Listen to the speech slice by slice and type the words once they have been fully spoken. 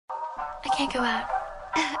I can't go out.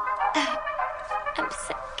 I'm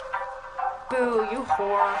sick. Boo, you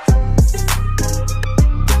whore.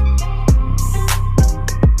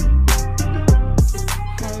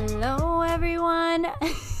 Hello, everyone,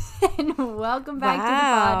 and welcome back to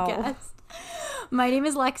the podcast. My name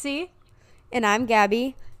is Lexi. And I'm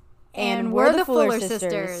Gabby. And we're the Fuller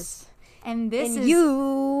Sisters. And this is...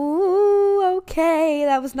 Okay,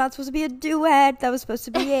 that was not supposed to be a duet. That was supposed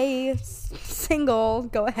to be a single.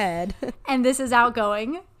 Go ahead. And this is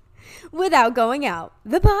Outgoing. Without going out.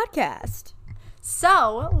 The podcast.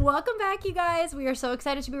 So, welcome back, you guys. We are so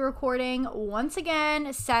excited to be recording once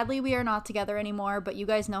again. Sadly, we are not together anymore, but you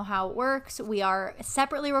guys know how it works. We are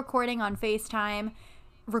separately recording on FaceTime,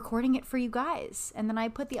 recording it for you guys. And then I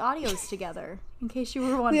put the audios together, in case you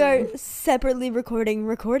were wondering. We are separately recording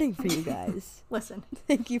for you guys. Listen.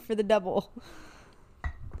 Thank you for the double.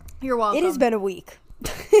 You're welcome. It has been a week.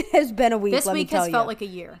 It has been a week, This let me week tell has you. felt like a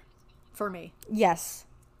year for me. Yes.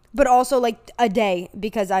 But also like a day,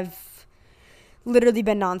 because I've literally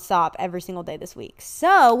been nonstop every single day this week.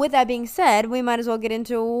 So, with that being said, we might as well get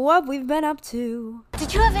into what we've been up to.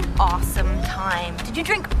 Did you have an awesome time? Did you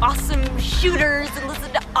drink awesome shooters and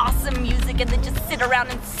listen to awesome music and then just sit around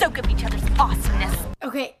and soak up each other's awesomeness?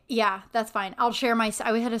 Okay, yeah, that's fine. I'll share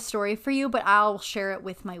I had a story for you, but I'll share it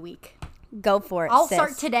with my week. Go for it, I'll sis.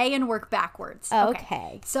 start today and work backwards.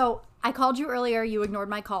 Okay. So I called you earlier. You ignored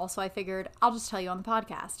my call, so I figured I'll just tell you on the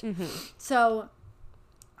podcast. Mm-hmm. So,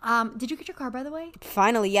 did you get your car, by the way?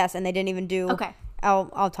 Finally, yes, and they didn't even do... Okay.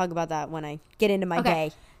 I'll talk about that when I get into my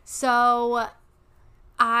day. So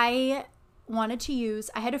I wanted to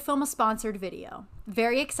I had to film a sponsored video.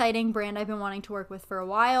 Very exciting brand I've been wanting to work with for a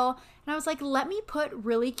while. And I was like, let me put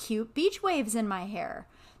really cute beach waves in my hair.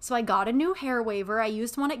 So I got a new hair waver. I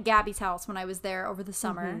used one at Gabby's house when I was there over the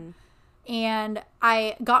summer. Mm-hmm. And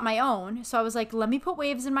I got my own. So I was like, let me put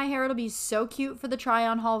waves in my hair. It'll be so cute for the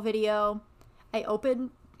try-on haul video. I opened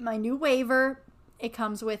my new waver. It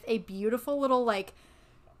comes with a beautiful little, like,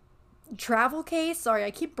 travel case. Sorry, I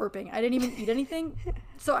keep burping. I didn't even eat anything.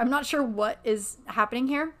 So I'm not sure what is happening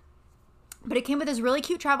here. But it came with this really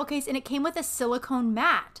cute travel case, and it came with a silicone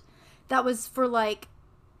mat that was for, like,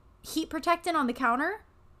 heat protectant on the counter.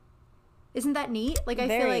 Isn't that neat? Like, I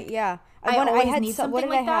feel like yeah. I always need something what did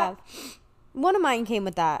like I that. have? One of mine came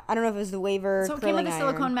with that. I don't know if it was the waver. So it came with a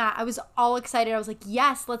silicone mat. I was all excited. I was like,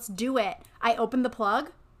 yes, let's do it. I opened the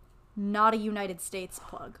plug. Not a United States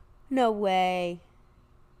plug. No way.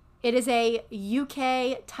 It is a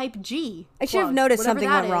UK Type G I should have plug, noticed whatever something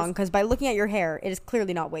that went is. wrong, because by looking at your hair, it is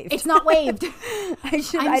clearly not waved. It's not waved. I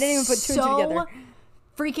didn't even put two and two together.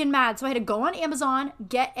 Freaking mad. So I had to go on Amazon,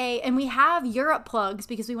 and we have Europe plugs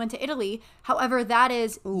because we went to Italy. However, that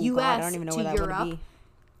is US God, I don't even know to where that Europe. would be.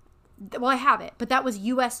 Well, I have it, but that was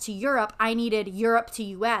US to Europe. I needed Europe to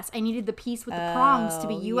US. I needed the piece with the prongs to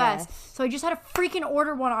be US. Yes. So I just had to freaking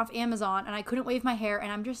order one off Amazon, and I couldn't wave my hair,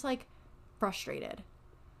 and I'm just like frustrated.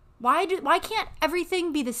 Why can't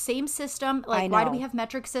everything be the same system? Like, why do we have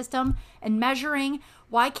metric system and measuring?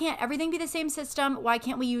 Why can't everything be the same system? Why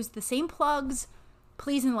can't we use the same plugs?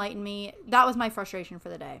 Please enlighten me. That was my frustration for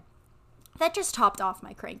the day. That just topped off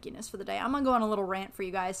my crankiness for the day. I'm going to go on a little rant for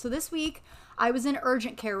you guys. So this week, I was in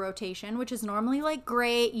urgent care rotation, which is normally, like,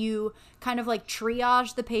 great. You kind of, like,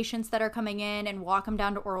 triage the patients that are coming in and walk them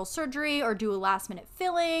down to oral surgery or do a last-minute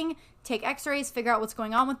filling, take x-rays, figure out what's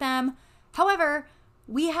going on with them. However,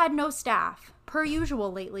 we had no staff, per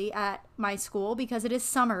usual lately at my school, because it is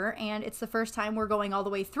summer and it's the first time we're going all the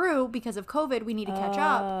way through because of COVID. We need to catch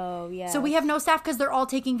up. Oh, yeah. So we have no staff because they're all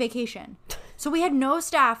taking vacation. So we had no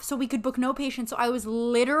staff, so we could book no patients. So I was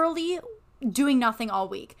literally doing nothing all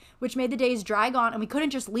week, which made the days drag on, and we couldn't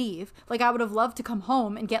just leave. Like, I would have loved to come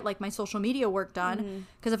home and get, like, my social media work done,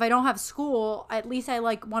 because if I don't have school, at least I,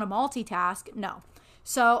 like, want to multitask. No.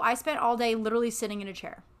 So I spent all day literally sitting in a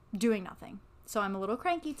chair, doing nothing. So I'm a little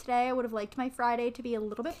cranky today. I would have liked my Friday to be a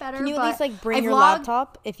little bit better. Can you at least, like, bring I your vlogged-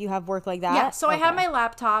 laptop if you have work like that? Yeah, so I had Okay. my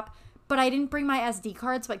laptop, but I didn't bring my SD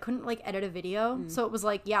card, so I couldn't, like, edit a video. So it was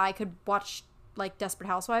like, yeah, I could watch, like, Desperate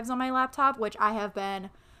Housewives on my laptop, which I have been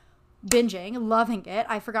binging, loving it.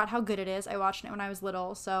 I forgot how good it is. I watched it when I was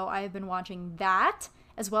little, so I have been watching that,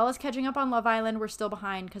 as well as catching up on Love Island. We're still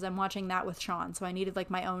behind because I'm watching that with Sean, so I needed, like,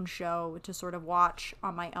 my own show to sort of watch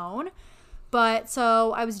on my own. But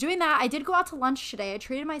so I was doing that. I did go out to lunch today. I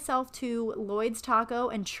treated myself to Lloyd's Taco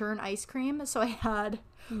and Churn ice cream. So I had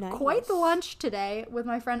quite the lunch today with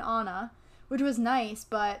my friend Anna, which was nice,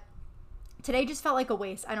 but today just felt like a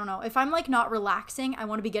waste. I don't know. If I'm, like, not relaxing, I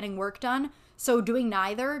want to be getting work done. So doing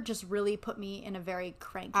neither just really put me in a very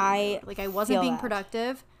cranky mood. Like, I wasn't being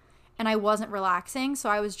productive and I wasn't relaxing, so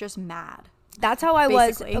I was just mad. That's how I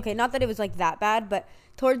was. Basically. Okay, not that it was like that bad, but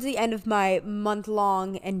towards the end of my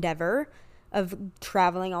month-long endeavor of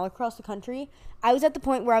traveling all across the country, I was at the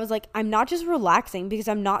point where I was like, I'm not just relaxing because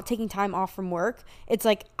I'm not taking time off from work. It's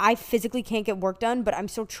like I physically can't get work done, but I'm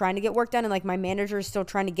still trying to get work done, and like my manager is still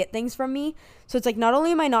trying to get things from me. So it's like not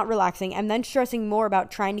only am I not relaxing, I'm then stressing more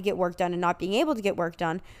about trying to get work done and not being able to get work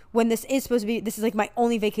done when this is like my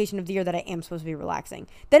only vacation of the year that I am supposed to be relaxing.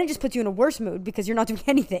 Then it just puts you in a worse mood because you're not doing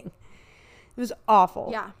anything. It was awful.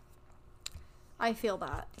 Yeah. I feel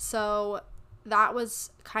that. So that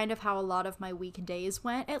was kind of how a lot of my weekdays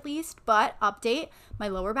went, at least. But update, my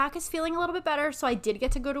lower back is feeling a little bit better. So I did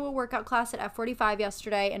get to go to a workout class at F45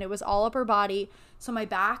 yesterday, and it was all upper body. So my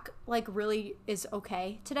back like really is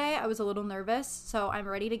okay today. I was a little nervous. So I'm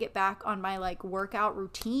ready to get back on my like workout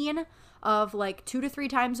routine of like 2 to 3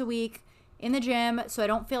 times a week in the gym, so I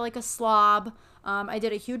don't feel like a slob. I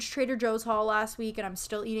did a huge Trader Joe's haul last week, and I'm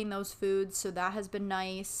still eating those foods, so that has been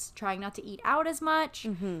nice. Trying not to eat out as much.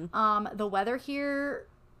 The weather here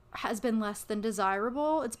has been less than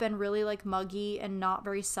desirable. It's been really like muggy and not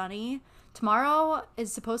very sunny. Tomorrow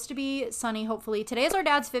is supposed to be sunny, hopefully. Today is our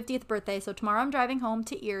dad's 50th birthday, so tomorrow I'm driving home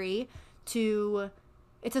to Erie to...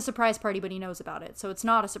 It's a surprise party, but he knows about it, so it's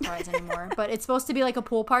not a surprise anymore. But it's supposed to be like a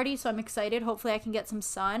pool party, so I'm excited. Hopefully I can get some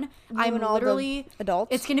sun. I'm and all literally... the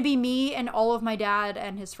adults? It's going to be me and all of my dad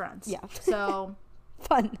and his friends. Yeah. So...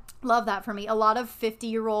 Fun. Love that for me. A lot of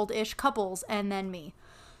 50-year-old-ish couples and then me.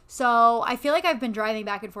 So I feel like I've been driving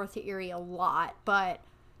back and forth to Erie a lot, but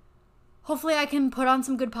hopefully I can put on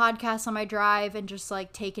some good podcasts on my drive and just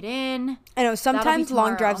like take it in. I know sometimes long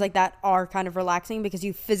tomorrow. drives like that are kind of relaxing because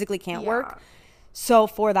you physically can't Yeah. work. So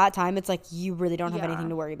for that time, it's like you really don't have Yeah. anything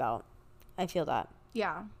to worry about. I feel that.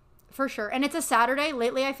 Yeah, for sure. And it's a Saturday.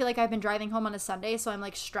 Lately, I feel like I've been driving home on a Sunday, so I'm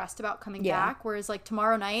like stressed about coming Yeah. back. Whereas like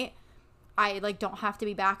tomorrow night, I like don't have to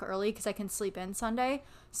be back early because I can sleep in Sunday.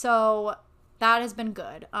 So that has been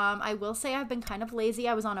good. I will say I've been kind of lazy.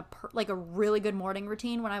 I was on a really good morning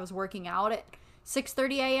routine when I was working out at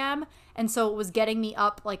 6:30 a.m. And so it was getting me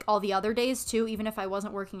up like all the other days too, even if I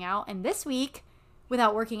wasn't working out. And this week,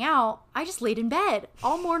 without working out, I just laid in bed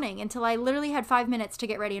all morning until I literally had 5 minutes to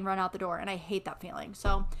get ready and run out the door. And I hate that feeling.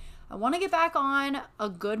 So I want to get back on a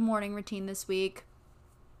good morning routine this week.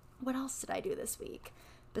 What else did I do this week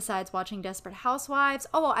besides watching Desperate Housewives?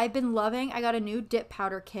 Oh, I got a new dip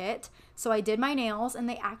powder kit. So I did my nails and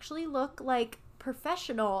they actually look like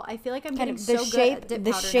professional. I feel like I'm getting so good at dip powder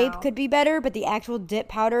The shape now. could be better, but the actual dip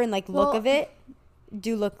powder and like look Well, of it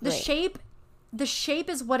do look The great. shape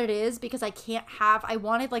is what it is because I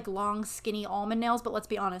wanted like long skinny almond nails, but let's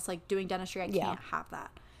be honest, like doing dentistry, I can't have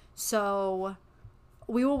that. So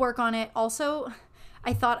we will work on it. Also,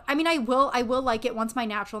 I will like it once my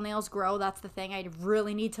natural nails grow. That's the thing. I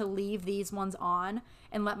really need to leave these ones on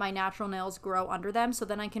and let my natural nails grow under them so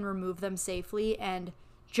then I can remove them safely and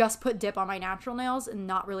just put dip on my natural nails and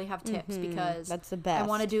not really have tips because That's the I best.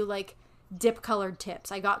 want to do like dip colored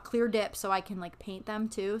tips. I got clear dip so I can like paint them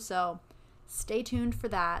too. So stay tuned for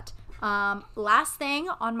that. Last thing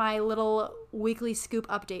on my little weekly scoop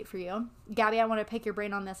update for you. Gabby, I want to pick your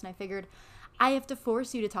brain on this, and I figured I have to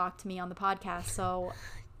force you to talk to me on the podcast. So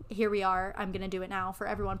here we are. I'm going to do it now for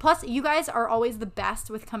everyone. Plus, you guys are always the best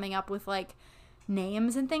with coming up with like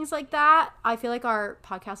names and things like that. I feel like our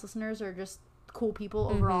podcast listeners are just cool people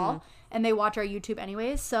overall, and they watch our YouTube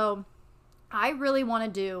anyways. So I really want to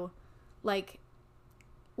do like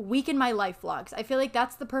week in my life vlogs. I feel like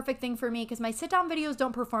that's the perfect thing for me because my sit down videos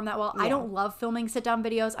don't perform that well. I don't love filming sit down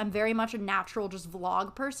videos. I'm very much a natural just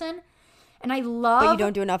vlog person. And I love... But you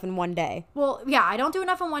don't do enough in one day. Well, yeah, I don't do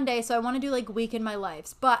enough in one day, so I want to do like week in my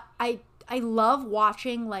lives. But I love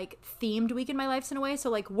watching like themed week in my lives in a way. So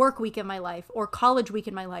like work week in my life or college week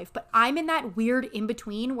in my life. But I'm in that weird in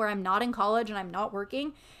between where I'm not in college and I'm not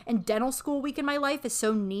working. And dental school week in my life is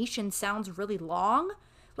so niche and sounds really long.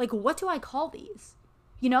 Like, what do I call these?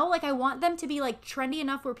 You know, like I want them to be like trendy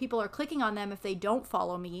enough where people are clicking on them if they don't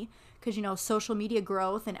follow me. Because, you know, social media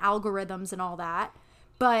growth and algorithms and all that.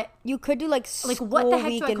 But you could do like school what the heck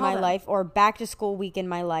week do I in call my them? life or back to school week in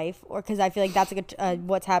my life, or because I feel like that's like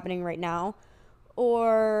what's happening right now.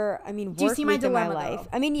 Or I mean, Do you work see my week in my dilemma, life. though?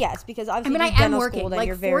 I mean, yes, because obviously I mean, if you I do am dental working. school, then Like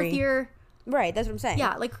you're fourth very year. right. That's what I'm saying.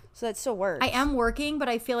 Yeah, like so that still works. I am working, but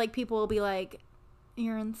I feel like people will be like,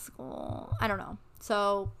 "You're in school." I don't know.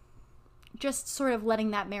 So just sort of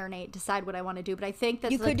letting that marinate, decide what I want to do. But I think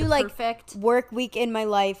that's You could like do the like perfect. work week in my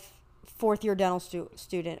life, fourth year dental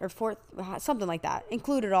student, or something like that.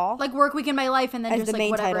 Include it all. Like work week in my life, and then As just the like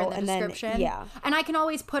main whatever title, in the and then- description. yeah. And I can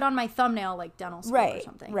always put on my thumbnail like dental school or Right,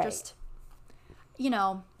 something. right. Just, you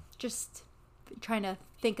know, just trying to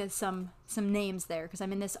think of some names there because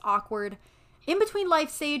I'm in this awkward in between life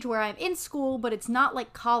stage where I'm in school, but it's not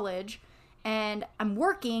like college, and I'm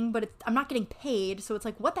working, but I'm not getting paid. So it's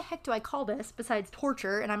like, what the heck do I call this besides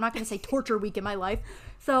torture? And I'm not going to say torture week in my life.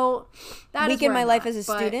 So that is Week in where my I'm life at, as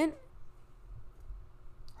a but student.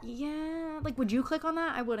 Yeah, like, would you click on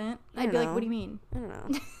that? I wouldn't. I'd be don't like, know. what do you mean? I don't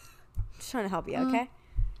know. Just trying to help you, okay?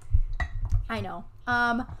 I know.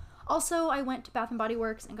 Also, I went to Bath and Body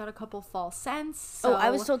Works and got a couple fall scents. Oh, So I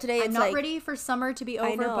was told today I'm it's not like- ready for summer to be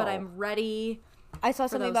over, but know. I'm ready. I saw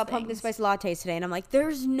something those about pumpkin things. spice lattes today, and I'm like,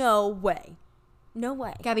 there's no way. No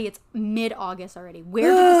way. Gabby, it's mid-August already. Where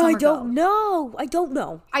did the summer I go? don't know. I don't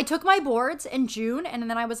know. I took my boards in June, and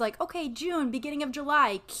then I was like, okay, June, beginning of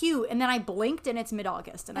July, cute. And then I blinked, and it's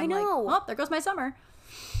mid-August. And I'm know. like, oh, there goes my summer.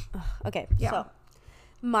 Okay, Yeah. so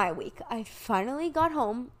my week. I finally got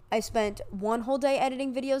home. I spent one whole day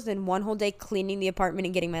editing videos, then one whole day cleaning the apartment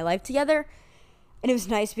and getting my life together. And it was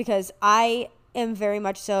nice because I am very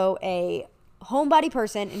much so a homebody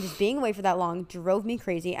person, and just being away for that long drove me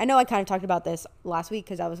crazy. I know I kind of talked about this last week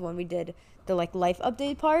because that was when we did the like life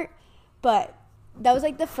update part, but that was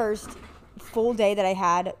like the first full day that I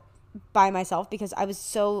had by myself because I was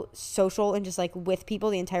so social and just like with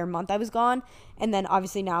people the entire month I was gone. And then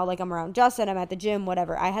obviously now like I'm around Justin, I'm at the gym,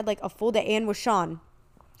 whatever. I had like a full day and with Sean,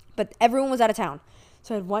 but everyone was out of town.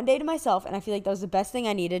 So I had one day to myself, and I feel like that was the best thing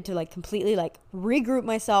I needed to like completely like regroup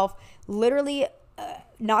myself, literally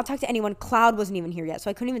not talk to anyone. Cloud wasn't even here yet, so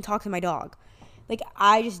I couldn't even talk to my dog. Like,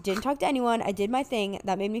 I just didn't talk to anyone. I did my thing.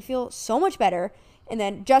 That made me feel so much better. And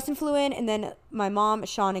then Justin flew in, and then my mom,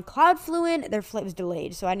 Sean, and Cloud flew in. Their flight was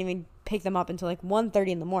delayed, so I didn't even pick them up until like 1:30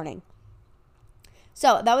 in the morning.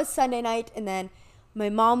 So that was Sunday night, and then my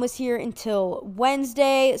mom was here until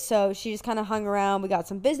Wednesday, so she just kind of hung around. We got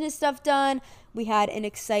some business stuff done. We had an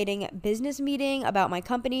exciting business meeting about my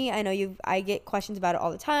company. I know I get questions about it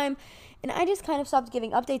all the time, and I just kind of stopped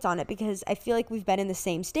giving updates on it because I feel like we've been in the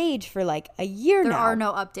same stage for like a year now. There are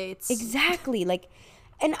no updates. Exactly. Like,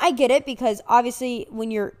 and I get it because obviously when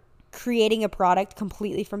you're creating a product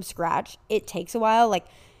completely from scratch, it takes a while. Like,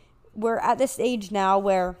 we're at this stage now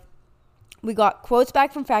where we got quotes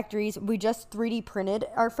back from factories. We just 3D printed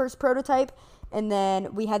our first prototype. And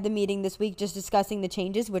then we had the meeting this week just discussing the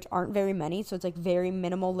changes, which aren't very many. So it's like very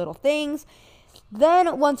minimal little things.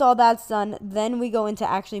 Then once all that's done, then we go into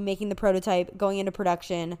actually making the prototype, going into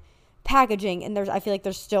production, packaging. And I feel like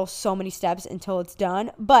there's still so many steps until it's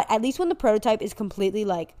done. But at least when the prototype is completely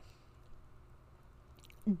like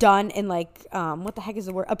done and like, what the heck is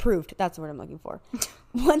the word? Approved. That's the word I'm looking for.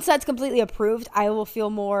 Once that's completely approved, I will feel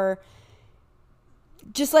more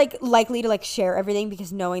just like likely to like share everything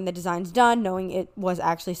because knowing the design's done, knowing it was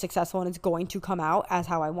actually successful and it's going to come out as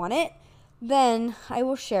how I want it, then I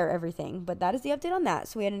will share everything. But that is the update on that.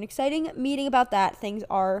 So we had an exciting meeting about that. Things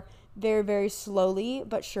are very, very slowly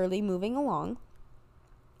but surely moving along.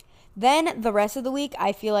 Then the rest of the week,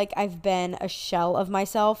 I feel like I've been a shell of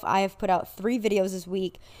myself. I have put out 3 videos this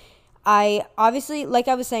week. I obviously, like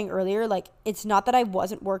I was saying earlier, like it's not that I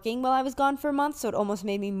wasn't working while I was gone for a month, so it almost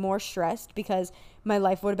made me more stressed because my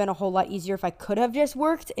life would have been a whole lot easier if I could have just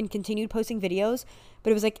worked and continued posting videos. But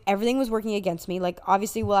it was like everything was working against me. Like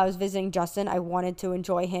obviously while I was visiting Justin, I wanted to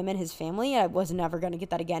enjoy him and his family, and I was never going to get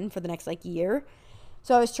that again for the next like year.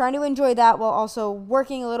 So I was trying to enjoy that while also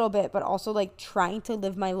working a little bit, but also like trying to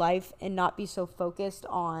live my life and not be so focused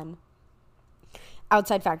on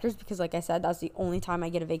outside factors because like I said, that's the only time I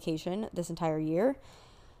get a vacation this entire year.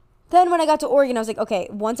 Then when I got to Oregon, I was like, okay,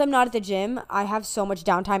 once I'm not at the gym, I have so much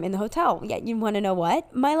downtime in the hotel. Yeah, you want to know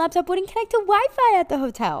what? My laptop wouldn't connect to Wi-Fi at the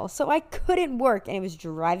hotel, so I couldn't work, and it was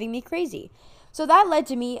driving me crazy. So that led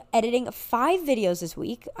to me editing 5 videos this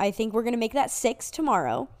week. I think we're going to make that 6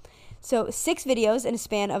 tomorrow. So 6 videos in a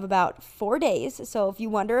span of about 4 days. So if you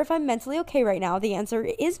wonder if I'm mentally okay right now, the answer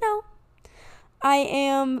is no. I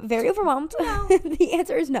am very overwhelmed. No. The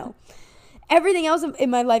answer is no. Everything else in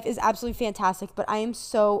my life is absolutely fantastic, but I am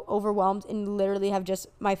so overwhelmed and literally have just,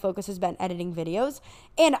 my focus has been editing videos.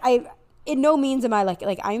 And in no means am I like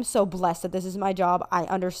I am so blessed that this is my job. I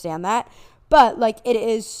understand that. But like it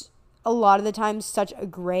is a lot of the time such a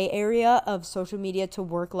gray area of social media to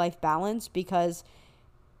work-life balance because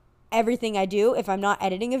everything I do, if I'm not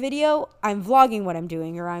editing a video, I'm vlogging what I'm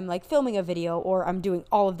doing, or I'm like filming a video, or I'm doing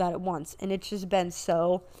all of that at once. And it's just been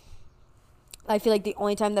so, I feel like the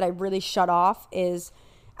only time that I really shut off is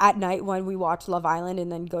at night when we watch Love Island and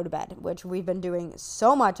then go to bed, which we've been doing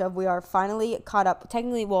so much of. We are finally caught up.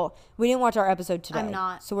 Technically, well, we didn't watch our episode today. I'm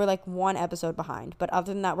not. So we're like 1 episode behind. But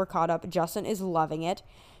other than that, we're caught up. Justin is loving it.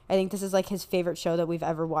 I think this is like his favorite show that we've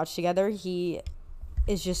ever watched together. He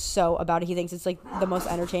is just so about it. He thinks it's like the most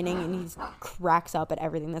entertaining, and he cracks up at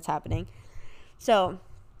everything that's happening. So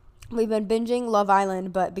We've been binging Love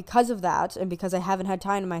Island, but because of that, and because I haven't had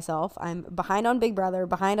time to myself, I'm behind on Big Brother,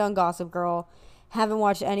 behind on Gossip Girl, haven't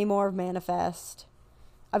watched any more of Manifest.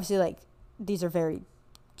 Obviously, like, these are very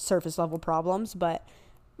surface level problems, but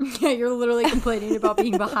Yeah, you're literally complaining about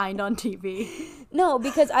being behind on TV. no,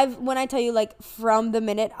 because when I tell you, like, from the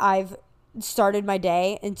minute I've started my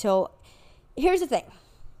day until, here's the thing.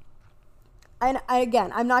 And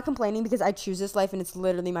again, I'm not complaining because I choose this life and it's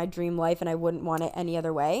literally my dream life and I wouldn't want it any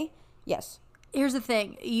other way. Yes. Here's the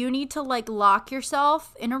thing. You need to, like, lock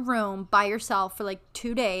yourself in a room by yourself for, like,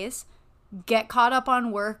 2 days, get caught up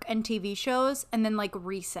on work and TV shows, and then, like,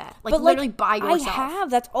 reset. Like, But, literally by yourself. I have.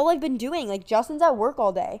 That's all I've been doing. Like, Justin's at work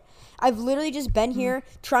all day. I've literally just been here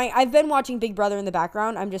trying. I've been watching Big Brother in the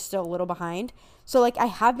background. I'm just still a little behind. So, like, I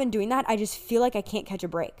have been doing that. I just feel like I can't catch a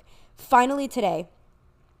break. Finally today.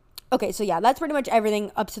 Okay, so yeah, that's pretty much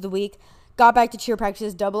everything up to the week. Got back to cheer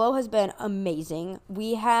practices. Double O has been amazing.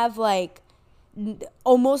 We have, like,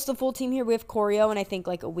 almost the full team here. We have choreo and I think,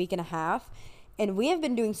 like, a week and a half. And we have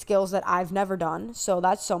been doing skills that I've never done. So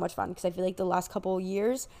that's so much fun because I feel like the last couple of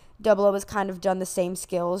years, Double O has kind of done the same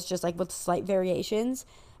skills, just, like, with slight variations.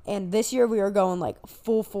 And this year we are going, like,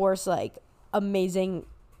 full force, like, amazing,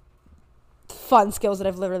 fun skills that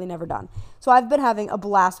I've literally never done. So I've been having a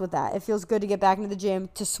blast with that. It feels good to get back into the gym,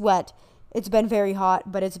 to sweat. It's been very hot,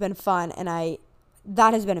 but it's been fun, and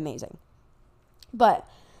that has been amazing. But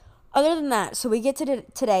other than that, so we get to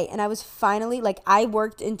today, and I was finally, like, I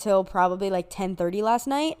worked until probably, like, 10:30 last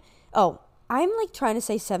night. Oh, I'm, like, trying to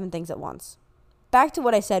say 7 things at once. Back to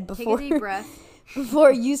what I said before. Take a deep breath.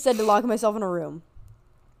 Before you said to lock myself in a room.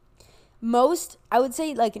 I would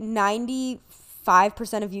say, like, 95%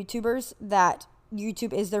 of YouTubers that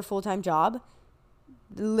YouTube is their full-time job.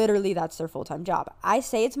 Literally, that's their full-time job. I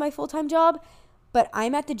say it's my full-time job, but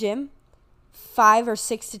I'm at the gym 5 or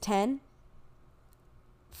 6 to 10,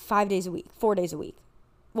 5 days a week, 4 days a week.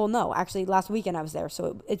 Well, no, actually, last weekend I was there,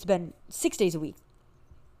 so it's been 6 days a week.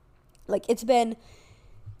 Like, it's been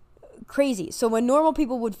crazy. So when normal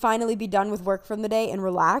people would finally be done with work from the day and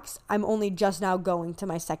relax, I'm only just now going to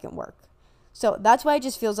my second work. So that's why it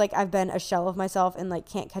just feels like I've been a shell of myself and, like,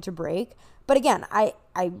 can't catch a break. But again, I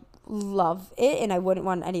love it and I wouldn't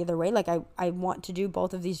want it any other way. Like, I want to do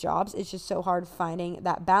both of these jobs. It's just so hard finding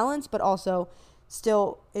that balance, but also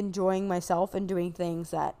still enjoying myself and doing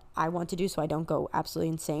things that I want to do so I don't go absolutely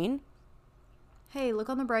insane. Hey, look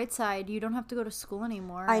on the bright side. You don't have to go to school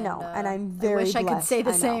anymore. I know, and I'm very I wish blessed. I could say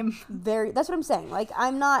the same. That's what I'm saying. Like,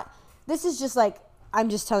 this is just, like, I'm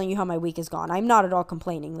just telling you how my week has gone. I'm not at all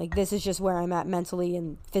complaining. Like, this is just where I'm at mentally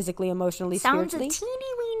and physically, emotionally, spiritually. Sounds a teeny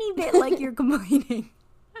weeny bit like you're complaining.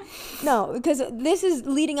 No, because this is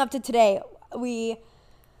leading up to today. I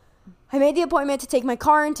made the appointment to take my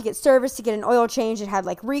car in to get serviced, to get an oil change. It had,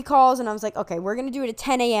 like, recalls, and I was like, okay, we're going to do it at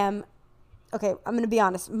 10 a.m. Okay, I'm going to be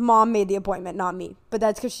honest. Mom made the appointment, not me. But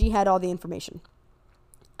that's because she had all the information.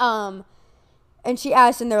 And she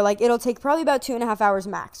asked, and they're like, it'll take probably about 2.5 hours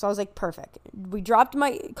max. So I was like, perfect. We dropped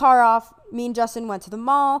my car off. Me and Justin went to the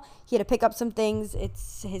mall. He had to pick up some things.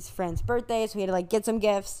 It's his friend's birthday, so we had to, like, get some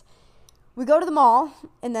gifts. We go to the mall,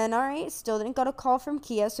 and then, all right, still didn't got a call from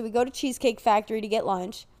Kia, so we go to Cheesecake Factory to get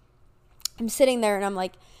lunch. I'm sitting there, and I'm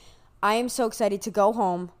like, I am so excited to go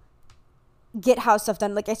home, get house stuff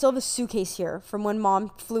done. Like, I still have a suitcase here from when Mom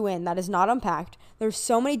flew in that is not unpacked. There's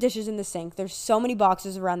so many dishes in the sink. There's so many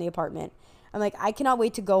boxes around the apartment. I'm like, I cannot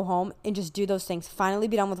wait to go home and just do those things. Finally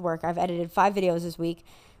be done with work. I've edited 5 videos this week.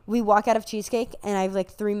 We walk out of Cheesecake, and I have, like,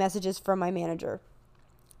 3 messages from my manager.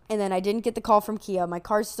 And then I didn't get the call from Kia. My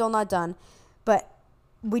car's still not done. But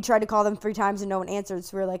we tried to call them 3 times, and no one answered.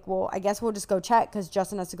 So we were like, well, I guess we'll just go check because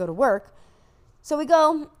Justin has to go to work. So we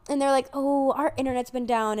go, and they're like, oh, our internet's been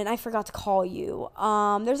down, and I forgot to call you.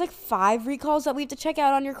 There's, like, 5 recalls that we have to check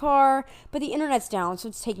out on your car, but the internet's down, so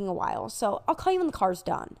it's taking a while. So I'll call you when the car's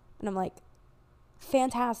done. And I'm like,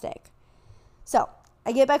 fantastic. So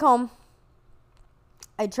I get back home.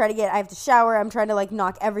 I have to shower. I'm trying to, like,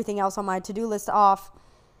 knock everything else on my to-do list off.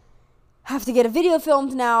 Have to get a video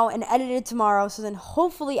filmed now and edited tomorrow. So then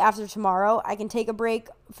hopefully after tomorrow, I can take a break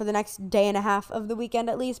for the next day and a half of the weekend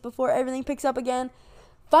at least before everything picks up again.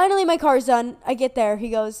 Finally, my car's done. I get there.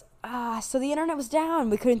 He goes, so the internet was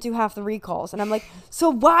down. We couldn't do half the recalls. And I'm like,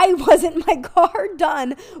 so why wasn't my car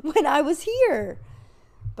done when I was here?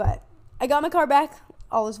 But I got my car back.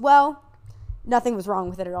 All is well. Nothing was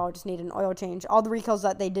wrong with it at all. I just needed an oil change. All the recalls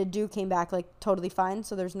that they did do came back, like, totally fine.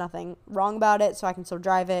 So there's nothing wrong about it. So I can still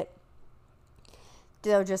drive it.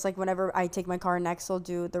 So just, like, whenever I take my car next, I'll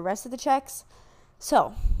do the rest of the checks.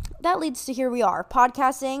 So that leads to here we are.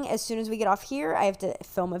 Podcasting. As soon as we get off here, I have to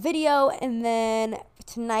film a video. And then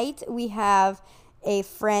tonight we have a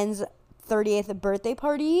friend's 30th birthday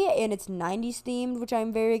party, and it's 90s themed, which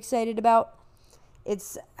I'm very excited about.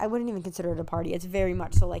 I wouldn't even consider it a party. It's very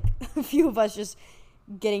much so like a few of us just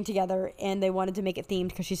getting together, and they wanted to make it themed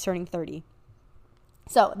because she's turning 30.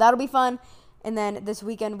 So that'll be fun. And then this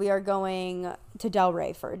weekend we are going to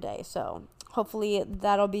Delray for a day. So hopefully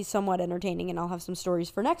that'll be somewhat entertaining, and I'll have some stories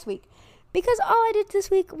for next week, because all I did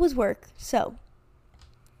this week was work. So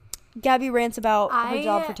Gabby rants about her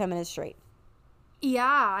job for 10 minutes straight. Yeah,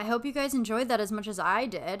 I hope you guys enjoyed that as much as I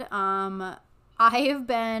did. I have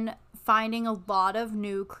been finding a lot of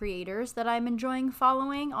new creators that I'm enjoying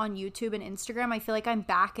following on YouTube and Instagram. I feel like I'm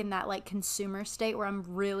back in that like consumer state where I'm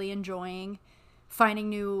really enjoying finding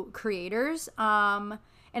new creators. And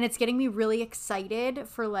it's getting me really excited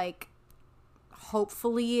for like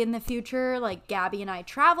hopefully in the future, like Gabby and I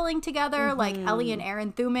traveling together. Like Ellie and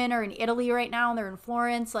Aaron Thuman are in Italy right now, and they're in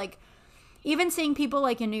Florence. Like even seeing people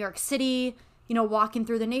like in New York City, you know, walking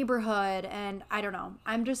through the neighborhood, and I don't know.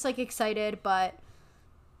 I'm just like excited, but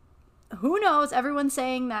who knows? Everyone's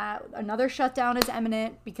saying that another shutdown is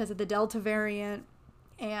imminent because of the Delta variant,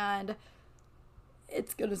 and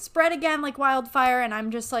it's going to spread again like wildfire, and I'm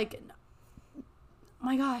just like, oh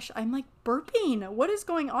my gosh, I'm like burping. What is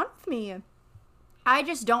going on with me? I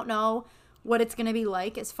just don't know what it's going to be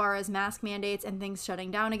like as far as mask mandates and things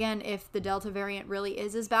shutting down again if the Delta variant really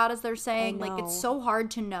is as bad as they're saying. Like, it's so hard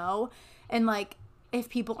to know. And like, if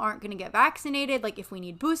people aren't going to get vaccinated, like if we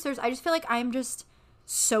need boosters, I just feel like I'm just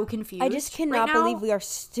so confused. I just cannot believe we are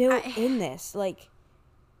still in this. Like,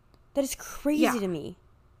 that is crazy to me.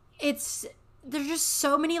 There's just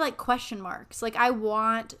so many like question marks. Like, I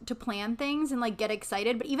want to plan things and like get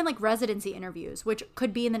excited, but even like residency interviews, which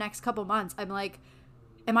could be in the next couple months, I'm like,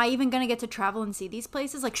 am I even going to get to travel and see these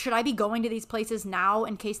places? Like, should I be going to these places now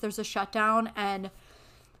in case there's a shutdown and,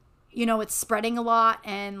 you know, it's spreading a lot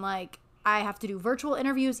and like I have to do virtual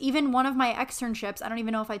interviews? Even one of my externships, I don't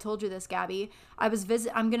even know if I told you this, Gabby,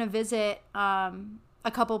 I'm going to visit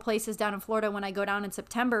a couple places down in Florida when I go down in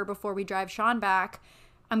September before we drive Sean back.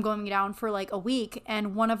 I'm going down for like a week,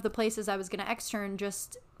 and one of the places I was going to extern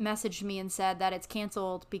just messaged me and said that it's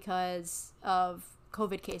canceled because of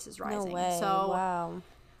COVID cases rising. No way. So wow.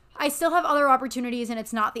 I still have other opportunities, and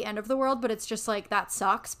it's not the end of the world, but it's just like that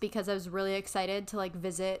sucks because I was really excited to like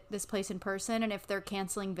visit this place in person, and if they're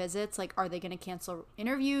canceling visits, like are they going to cancel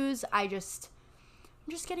interviews? I'm just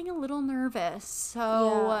getting a little nervous.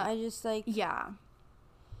 So I just like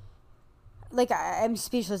I'm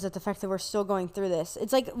speechless at the fact that we're still going through this.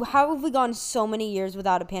 It's like, how have we gone so many years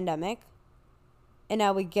without a pandemic, and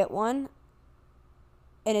now we get one,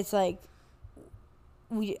 and it's like,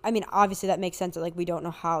 I mean, obviously that makes sense that like we don't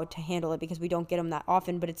know how to handle it because we don't get them that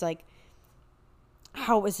often, but it's like,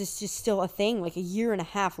 how is this just still a thing like a year and a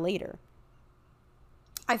half later?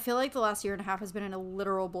 I feel like the last year and a half has been in a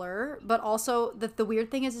literal blur, but also the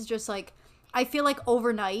weird thing is just like, I feel like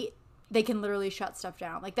overnight they can literally shut stuff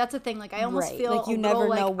down. Like, that's a thing. Like, I almost feel like you a never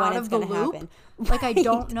little, know like, when out it's of the gonna loop. happen. Like, I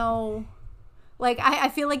don't know. Like, I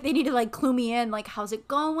feel like they need to, like, clue me in. Like, how's it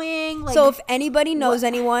going? Like, so if anybody knows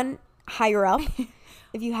anyone higher up,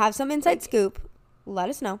 if you have some inside scoop, let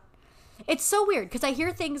us know. It's so weird because I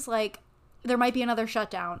hear things like there might be another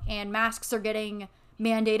shutdown and masks are getting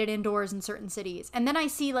mandated indoors in certain cities. And then I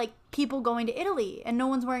see, like, people going to Italy and no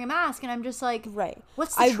one's wearing a mask. And I'm just like,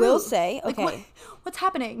 what's the truth? I will say, okay. Like, what's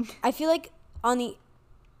happening? I feel like on the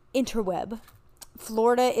interweb,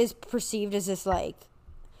 Florida is perceived as this, like,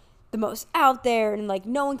 the most out there and, like,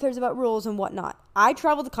 no one cares about rules and whatnot. I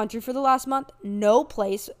traveled the country for the last month. No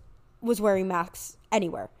place was wearing masks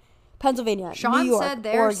anywhere. Pennsylvania, Sean New York, said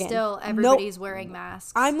there Oregon. still everybody's wearing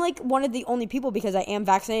masks. I'm like one of the only people because I am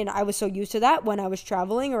vaccinated. And I was so used to that when I was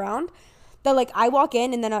traveling around that like I walk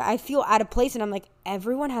in and then I feel out of place and I'm like,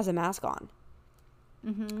 everyone has a mask on.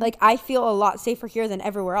 Mm-hmm. Like I feel a lot safer here than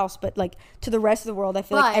everywhere else. But like to the rest of the world, I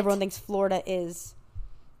feel like everyone thinks Florida is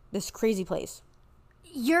this crazy place.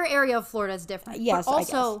 Your area of Florida is different. Yes, but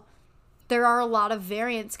also, I guess. There are a lot of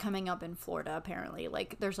variants coming up in Florida, apparently.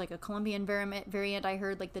 Like, there's, like, a Colombian variant, I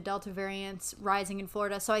heard, like, the Delta variant's rising in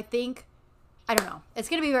Florida. So I think, I don't know. It's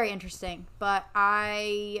going to be very interesting. But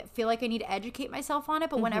I feel like I need to educate myself on it.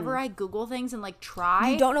 But whenever I Google things and, like,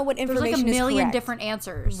 try. You don't know what information is there's, like, a million correct. different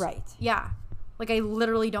answers. Right. Yeah. Like, I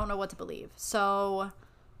literally don't know what to believe. So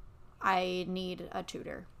I need a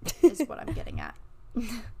tutor is what I'm getting at.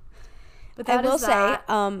 But I will say,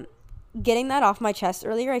 getting that off my chest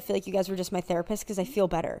earlier, I feel like you guys were just my therapist because I feel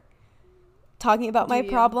better. Talking about my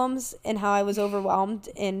problems and how I was overwhelmed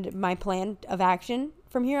and my plan of action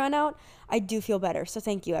from here on out, I do feel better. So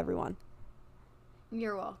thank you, everyone.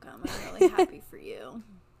 You're welcome. I'm really happy for you.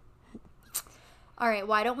 All right,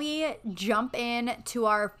 why don't we jump in to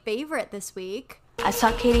our favorite this week? I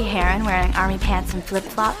saw Katie Heron wearing army pants and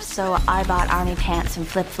flip-flops, so I bought army pants and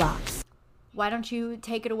flip-flops. Why don't you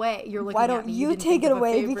take it away? You're looking Why at don't me. you didn't take think it of a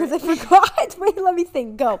away favorite. because I forgot. Wait, let me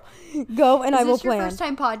think. Go, and I will Is this your plan. first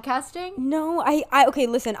time podcasting? No, I okay.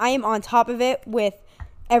 Listen, I am on top of it with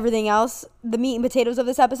everything else. The meat and potatoes of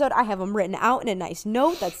this episode, I have them written out in a nice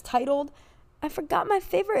note that's titled. I forgot my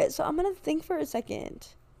favorite, so I'm gonna think for a second.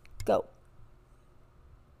 Go.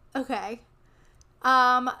 Okay.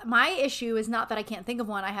 My issue is not that I can't think of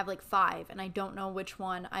one. I have like 5, and I don't know which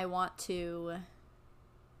one I want to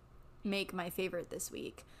make my favorite this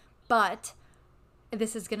week. But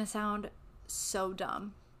this is gonna sound so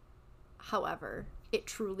dumb. However, it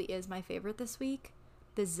truly is my favorite this week.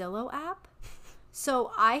 The Zillow app.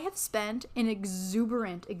 So I have spent an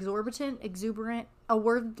exorbitant, a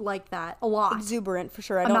word like that, a lot. Exuberant for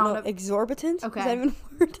sure. I don't know. Exorbitant? Okay. Is that even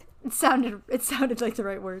a word? It sounded like the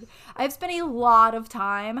right word. I've spent a lot of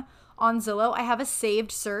time on Zillow. I have a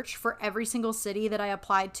saved search for every single city that I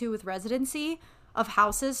applied to with residency of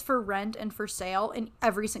houses for rent and for sale in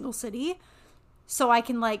every single city. So I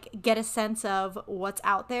can like get a sense of what's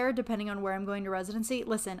out there depending on where I'm going to residency.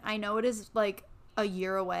 Listen, I know it is like a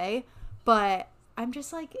year away, but I'm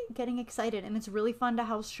just like getting excited, and it's really fun to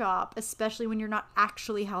house shop, especially when you're not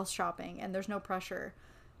actually house shopping and there's no pressure.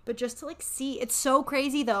 But just to like see, it's so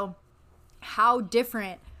crazy though how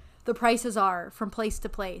different the prices are from place to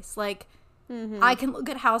place. Like I can look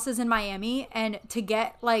at houses in Miami, and to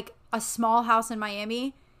get like a small house in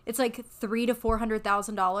Miami, it's like $300,000 to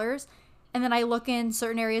 $400,000. And then I look in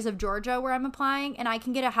certain areas of Georgia where I'm applying, and I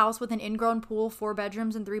can get a house with an ingrown pool, 4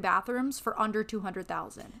 bedrooms and 3 bathrooms for under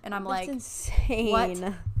 $200,000. And I'm like, insane.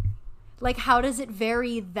 what? Like, how does it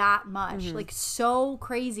vary that much? Like, so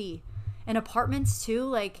crazy. And apartments too,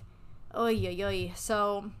 like, oy.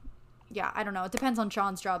 So, yeah, I don't know. It depends on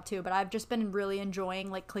Sean's job too, but I've just been really enjoying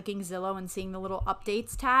like clicking Zillow and seeing the little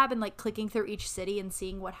updates tab and like clicking through each city and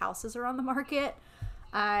seeing what houses are on the market.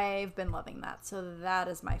 I've been loving that. So that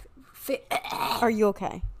is my Are you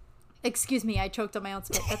okay? Excuse me, I choked on my own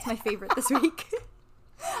spit. That's my favorite this week.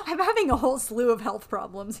 I'm having a whole slew of health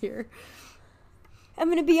problems here. I'm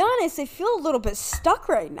gonna be honest, I feel a little bit stuck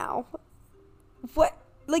right now. What?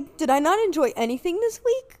 Like, did I not enjoy anything this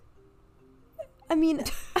week? I mean,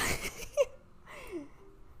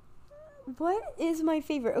 what is my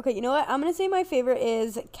favorite? Okay, you know what? I'm gonna say my favorite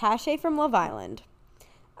is Cache from Love Island.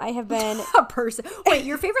 I have been a person. Wait,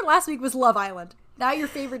 your favorite last week was Love Island. Now your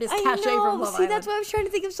favorite is Cache from Love Island. That's why I was trying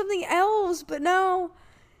to think of something else, but no.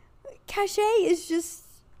 Cache is just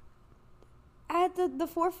at the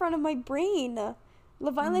forefront of my brain.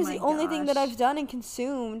 Love Island is the only thing that I've done and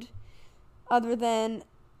consumed other than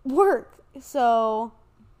work. So,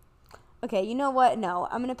 okay, you know what? No,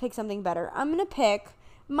 I'm going to pick something better. I'm going to pick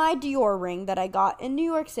my Dior ring that I got in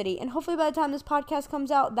New York City. And hopefully by the time this podcast comes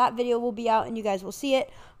out, that video will be out and you guys will see it.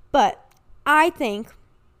 But I think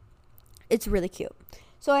it's really cute.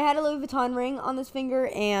 So I had a Louis Vuitton ring on this finger,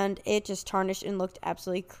 and it just tarnished and looked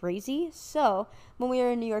absolutely crazy. So when we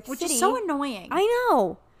were in New York City... Which is so annoying. I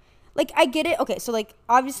know. Like, I get it. Okay, so, like,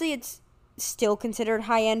 obviously it's still considered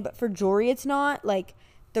high-end, but for jewelry it's not. Like,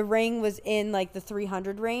 the ring was in, like, the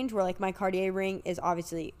 300 range, where, like, my Cartier ring is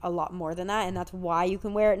obviously a lot more than that, and that's why you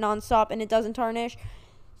can wear it nonstop and it doesn't tarnish.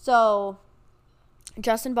 So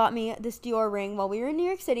Justin bought me this Dior ring while we were in New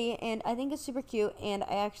York City, and I think it's super cute, and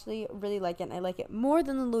I actually really like it, and I like it more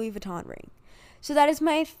than the Louis Vuitton ring. So that is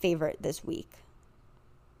my favorite this week.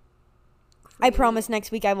 Great. I promise next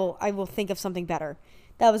week I will think of something better.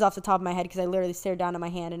 That was off the top of my head because I literally stared down at my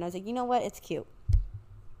hand, and I was like, you know what? It's cute.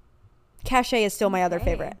 Cache is still my other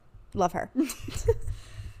favorite. Love her.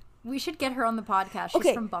 We should get her on the podcast.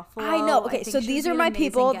 She's from Buffalo. I know. Okay, so these are my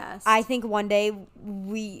people. Guest. I think one day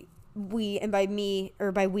we and by me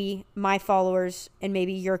or by we, my followers and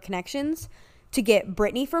maybe your connections, to get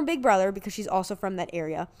Brittany from Big Brother because she's also from that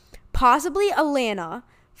area. Possibly Alana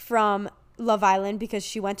from Love Island because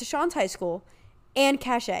she went to Sean's high school, and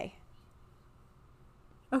Cache.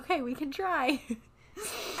 Okay, we can try.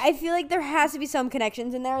 I feel like there has to be some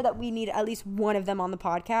connections in there that we need at least one of them on the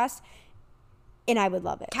podcast, and I would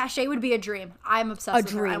love it. Cache would be a dream. I'm obsessed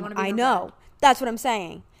with her. I want to be her know. friend. That's what I'm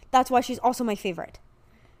saying. That's why she's also my favorite.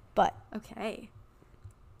 But okay,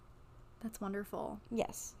 that's wonderful.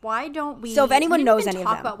 Yes. Why don't we? So if anyone knows any of them,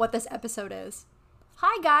 talk about what this episode is.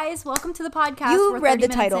 Hi guys, welcome to the podcast. You We're read the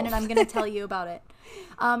 30 minutes title, in, and I'm going to tell you about it.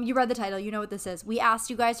 You read the title. You know what this is. We asked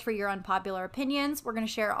you guys for your unpopular opinions. We're going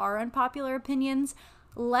to share our unpopular opinions.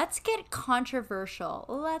 Let's get controversial.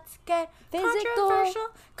 Let's get controversial.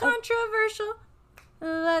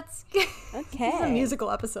 Let's get. Okay. This is a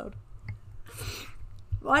musical episode.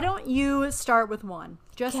 Why don't you start with one?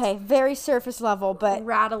 Just Okay, very surface level, but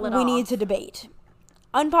rattle it we off. need to debate.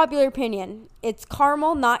 Unpopular opinion, it's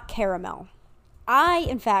caramel, not caramel. I,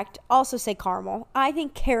 in fact, also say caramel. I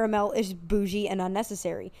think caramel is bougie and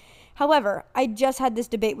unnecessary. However, I just had this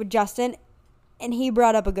debate with Justin, and he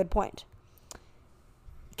brought up a good point.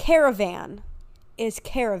 Caravan is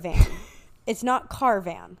caravan. It's not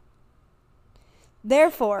carvan.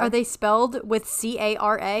 Therefore, Are they spelled with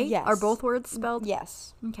C-A-R-A? Yes. Are both words spelled?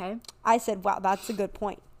 yes. Okay. I said, wow, that's a good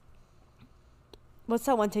point. What's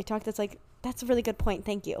that one TikTok that's like, that's a really good point,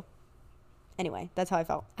 thank you. Anyway, that's how I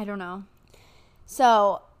felt. I don't know.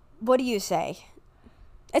 So, what do you say?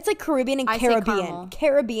 It's like Caribbean and I say Caribbean. caramel.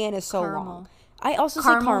 Caribbean is so Caramel. long. I also say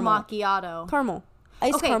Caramel caramel. macchiato. Caramel.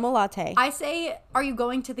 Iced Okay, caramel latte. I say, are you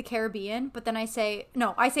going to the Caribbean? But then I say,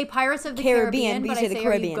 no, I say Pirates of the Caribbean, Caribbean, but but you I say say, the are you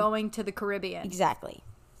Caribbean. going to the Caribbean? Exactly.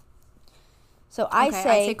 So I Okay, I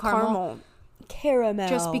say, say caramel. caramel. Caramel.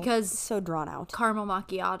 Just because- It's so drawn out. Caramel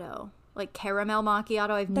macchiato. Like caramel macchiato,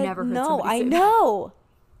 I've But never heard no, somebody I say that. know.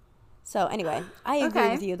 So anyway, I agree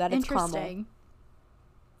Okay, with you that it's caramel. interesting.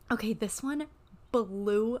 Okay, this one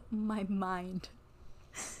blew my mind.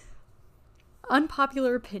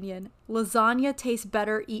 Unpopular opinion: lasagna tastes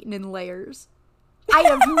better eaten in layers. I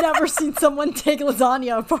have never seen someone take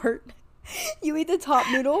lasagna apart. You eat the top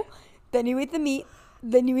noodle, then you eat the meat,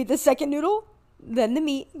 then you eat the second noodle, then the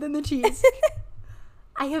meat. Than the cheese.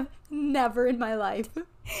 I have never in my life.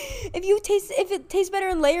 If it tastes better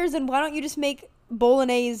in layers, then why don't you just make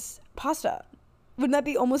bolognese pasta? Wouldn't that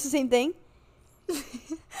be almost the same thing?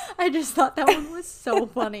 I just thought that one was so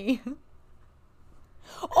funny.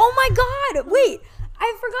 Oh my god! Wait,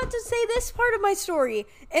 I forgot to say this part of my story,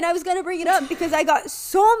 and I was gonna bring it up because I got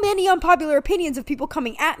so many unpopular opinions of people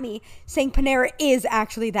coming at me saying Panera is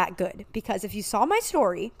actually that good. Because if you saw my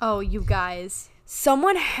story, Oh, you guys.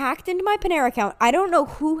 someone hacked into my Panera account. I don't know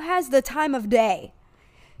who has the time of day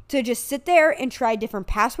to just sit there and try different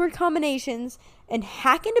password combinations and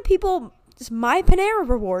hack into my Panera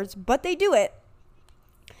rewards, but they do it.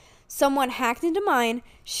 Someone hacked into mine,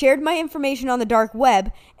 shared my information on the dark web,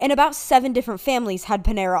 and about 7 different families had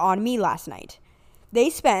Panera on me last night. They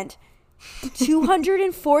spent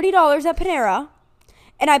 $240 at Panera,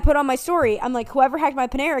 and I put on my story, I'm like, whoever hacked my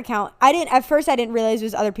Panera account, at first I didn't realize it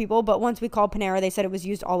was other people, but once we called Panera, they said it was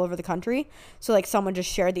used all over the country. So like someone just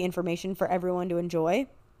shared the information for everyone to enjoy.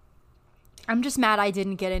 I'm just mad I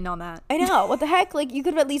didn't get in on that. I know, what the heck? Like you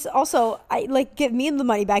could at least also give me the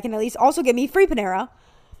money back and at least also give me free Panera.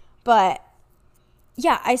 But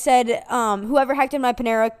yeah, I said, whoever hacked in my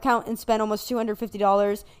Panera account and spent almost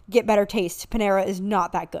 $250, get better taste. Panera is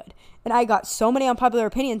not that good. And I got so many unpopular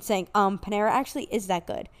opinions saying, Panera actually is that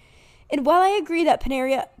good. And while I agree that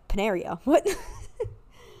Panera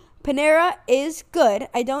is good,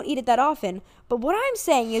 I don't eat it that often. But what I'm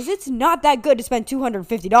saying is it's not that good to spend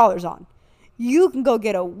 $250 on. You can go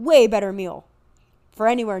get a way better meal for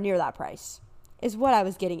anywhere near that price, is what I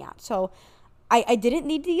was getting at. So I didn't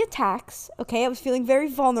need the attacks, okay? I was feeling very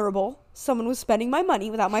vulnerable. Someone was spending my money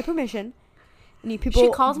without my permission. And you people She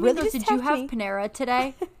calls me really and goes, just did you attacked have me. Panera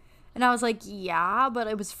today? And I was like, yeah, but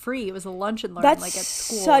it was free. It was a lunch and learn That's like at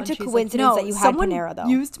school. such And a she's like, coincidence no, that you had someone Panera, though.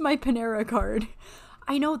 used my Panera card.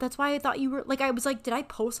 I know. That's why I thought you were like, I was like, did I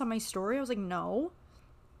post on my story? I was like, no.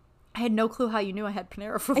 I had no clue how you knew I had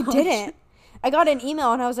Panera for I lunch. didn't. I got an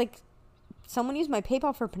email and I was like, someone used my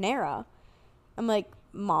PayPal for Panera. I'm like,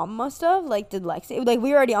 Mom must have? Like, did Lexi? Like, we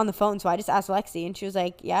were already on the phone, so I just asked Lexi, and she was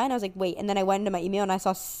like, yeah. And I was like, wait. And then I went into my email, and I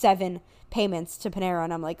saw 7 payments to Panera,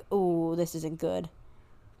 and I'm like, oh, this isn't good.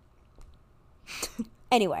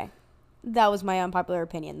 Anyway, that was my unpopular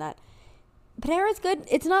opinion, that Panera is good.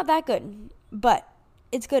 It's not that good, but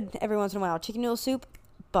it's good every once in a while. Chicken noodle soup,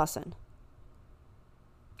 bussin'.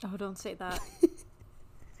 Oh, don't say that.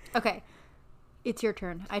 Okay. It's your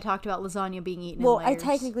turn. I talked about lasagna being eaten Well, in I layers.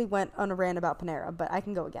 technically went on a rant about Panera, but I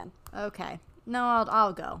can go again. Okay. No,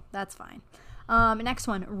 I'll go. That's fine. Next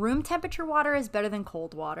one. Room temperature water is better than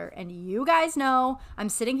cold water. And you guys know, I'm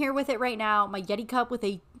sitting here with it right now. My Yeti cup with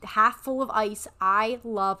a half full of ice. I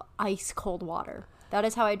love ice cold water. That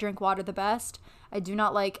is how I drink water the best. I do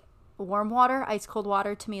not like warm water. Ice cold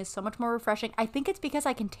water to me is so much more refreshing. I think it's because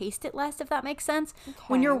I can taste it less, if that makes sense.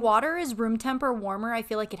 When your water is room temp or warmer, I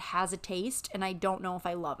feel like it has a taste, and I don't know if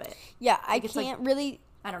I love it. Yeah, I it's like- can't really.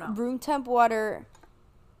 I don't know. Room temp water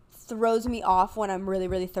throws me off when I'm really,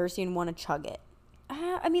 really thirsty and want to chug it.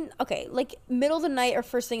 I mean, okay, like middle of the night or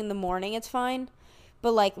first thing in the morning, it's fine.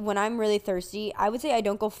 But like when I'm really thirsty, I would say I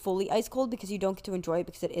don't go fully ice cold because you don't get to enjoy it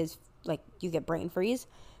because it is like you get brain freeze.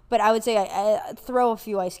 But I would say I throw a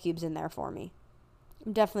few ice cubes in there for me.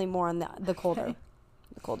 I'm definitely more on the colder,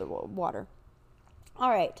 the colder water. All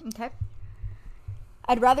right. Okay.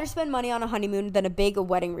 I'd rather spend money on a honeymoon than a big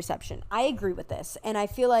wedding reception. I agree with this. And I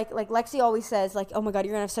feel like Lexi always says, like, oh my God,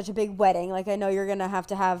 you're going to have such a big wedding. Like, I know you're going to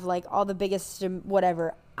have, like, all the biggest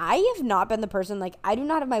whatever. I have not been the person, like, I do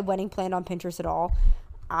not have my wedding planned on Pinterest at all.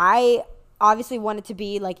 I obviously want it to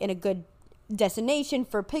be, like, in a good destination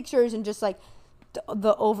for pictures and just, like,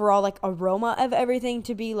 the overall, like, aroma of everything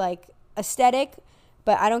to be, like, aesthetic.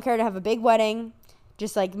 But I don't care to have a big wedding.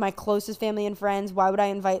 Just, like, my closest family and friends. Why would I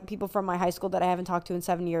invite people from my high school that I haven't talked to in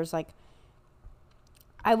 7 years? Like,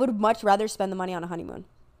 I would much rather spend the money on a honeymoon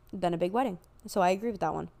than a big wedding. So I agree with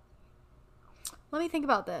that one. Let me think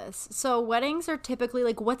about this. So weddings are typically,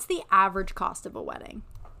 like, what's the average cost of a wedding?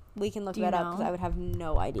 We can look Do you that up because know? I would have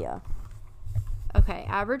no idea. Okay,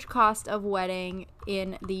 average cost of wedding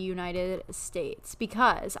in the United States.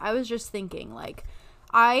 Because I was just thinking, like,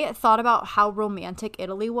 I thought about how romantic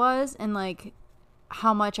Italy was and, like,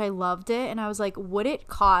 how much I loved it. And I was like, would it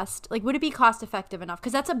be cost effective enough?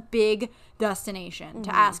 Because that's a big destination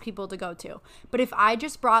to ask people to go to. But if I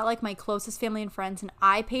just brought, like, my closest family and friends and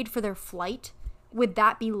I paid for their flight, would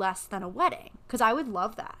that be less than a wedding? Because I would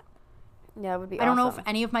love that. Yeah, it would be I don't know if awesome.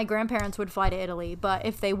 any of my grandparents would fly to Italy, but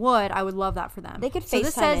if they would, I would love that for them. They could So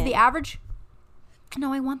this FaceTime says in. the average.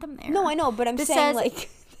 No, I want them there. No, I know, but I'm This saying, says- like,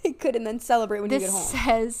 they could and then celebrate when you This get home.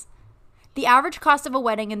 says the average cost of a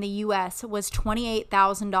wedding in the U.S. was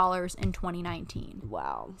 $28,000 in 2019.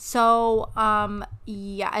 Wow. So,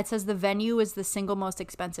 yeah, it says the venue is the single most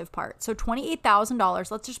expensive part. So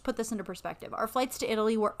 $28,000. Let's just put this into perspective. Our flights to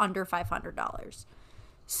Italy were under $500.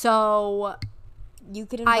 So You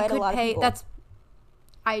could I invite a could lot of pay. people.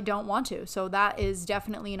 I don't want to. So that is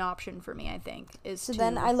definitely an option for me, I think. So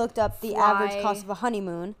then I looked up the average fly- cost of a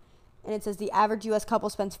honeymoon, and it says the average U.S. couple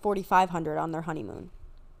spends $4,500 on their honeymoon.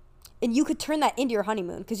 And you could turn that into your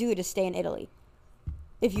honeymoon because you could just stay in Italy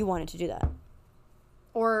if you wanted to do that.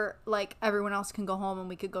 Or, like, everyone else can go home and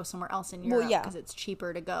we could go somewhere else in Europe yeah. because it's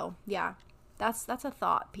cheaper to go. Yeah. That's a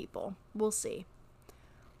thought, people. We'll see.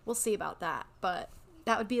 We'll see about that. But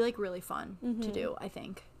that would be, like, really fun to do, I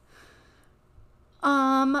think.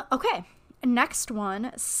 Okay. Next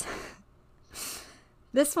one.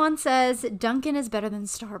 This one says Dunkin' is better than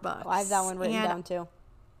Starbucks. I have that one written And down too.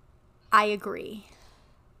 I agree.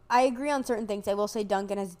 I agree on certain things. I will say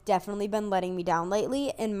Dunkin' has definitely been letting me down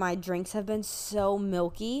lately, and my drinks have been so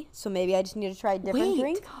milky. So maybe I just need to try a different Wait.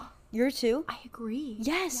 drink. Yours too? I agree.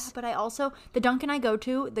 Yes. Yeah, but I also, the Dunkin' I go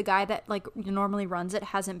to, the guy that, like, normally runs it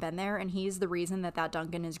hasn't been there, and he's the reason that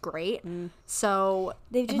Dunkin' is great. So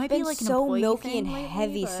They've it just might been be, like, an so employee milky thing and lately,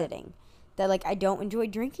 heavy but- sitting that, like, I don't enjoy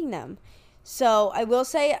drinking them. So I will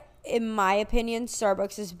say, in my opinion,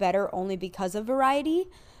 Starbucks is better only because of variety.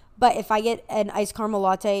 But if I get an iced caramel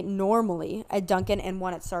latte normally at Dunkin' and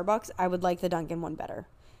one at Starbucks, I would like the Dunkin' one better.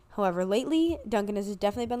 However, lately, Dunkin' has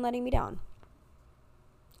definitely been letting me down.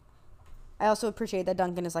 I also appreciate that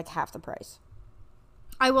Dunkin' is like half the price.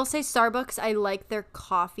 I will say Starbucks, I like their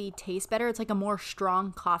coffee taste better. It's like a more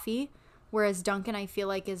strong coffee, whereas Dunkin' I feel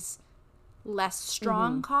like is less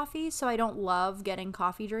strong coffee, so I don't love getting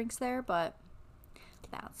coffee drinks there, but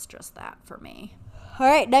that's just that for me. All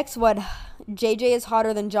right, next one. JJ is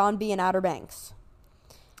hotter than John B. in Outer Banks.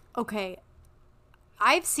 Okay.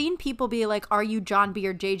 I've seen people be like, are you John B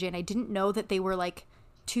or JJ? And I didn't know that they were, like,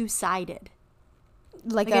 two-sided.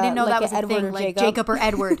 Like I didn't know that like was a Edward thing, or like Jacob or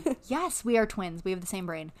Edward. Yes, we are twins. We have the same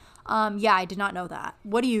brain. Yeah, I did not know that.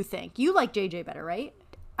 What do you think? You like JJ better, right?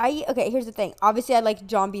 Okay, here's the thing. Obviously, I like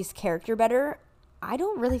John B's character better. I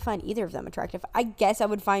don't really find either of them attractive. I guess I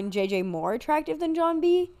would find JJ more attractive than John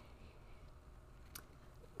B.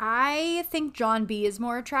 I think John B is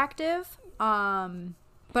more attractive,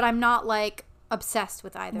 but I'm not, like, obsessed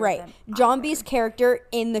with either Right. of them. John B's character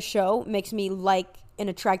in the show makes me like and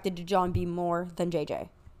attracted to John B more than JJ.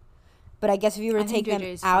 But I guess if you were to I think take them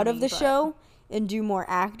JJ's out of funny, the but- show and do more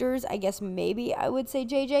actors, I guess maybe I would say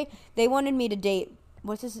JJ. They wanted me to date,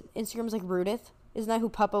 what's his Instagram's like, Rudith? Isn't that who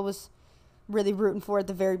Papa was really rooting for at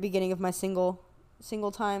the very beginning of my single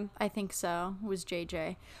time? I think so. It was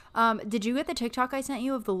JJ. Did you get the TikTok I sent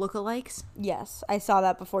you of the lookalikes? Yes, I saw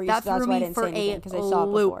that before you. That So that's threw why I me didn't for say anything a because I saw it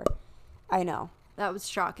loop. before. I know. That was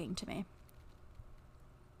shocking to me.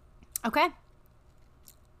 Okay.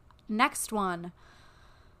 Next one.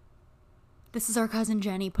 This is our cousin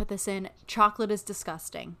Jenny put this in. Chocolate is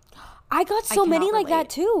disgusting. I got so many cannot like that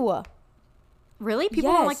too. Really?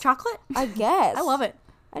 People don't like Yes. chocolate? I guess. I love it.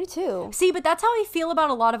 I do too. See, but that's how I feel about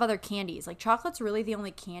a lot of other candies. Like, chocolate's really the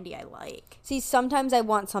only candy I like. See, sometimes I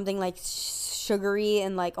want something like sugary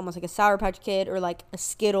and like almost like a Sour Patch Kid or like a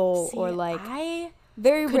Skittle See, or like I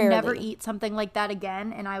very could rarely. never eat something like that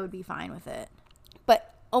again, and I would be fine with it.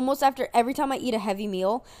 But almost after every time I eat a heavy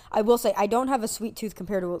meal, I will say I don't have a sweet tooth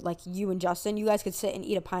compared to like you and Justin. You guys could sit and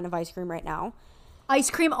eat a pint of ice cream right now. Ice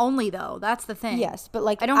cream only, though. That's the thing. Yes, but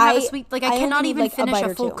like I don't have a sweet. Like I only cannot need, even like, finish bite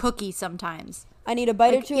a or full two. cookie sometimes. I need a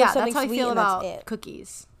bite or Like, two yeah, of something that's how I sweet, feel and about that's it.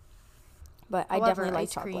 cookies. But I However, definitely like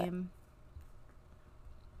ice chocolate. cream.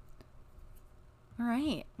 All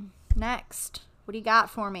right. Next, what do you got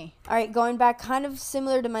for me? All right, going back, kind of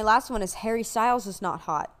similar to my last one, is Harry Styles is not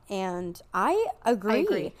hot, and I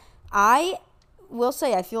agree. I will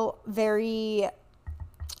say I feel very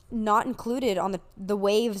not included on the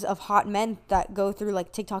waves of hot men that go through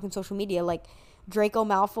like TikTok and social media. Like Draco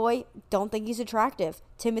Malfoy, don't think he's attractive.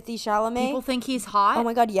 Timothy Chalamet, People think he's hot. oh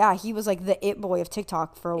my god, yeah, he was like the it boy of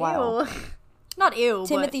TikTok for a while. Ew. Not ew.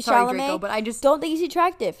 Timothy but, sorry, Chalamet, Draco, but I just don't think he's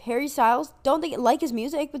attractive. Harry Styles, don't think like his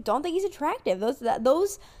music, but don't think he's attractive.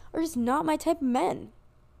 Those are just not my type of men.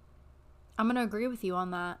 I'm gonna agree with you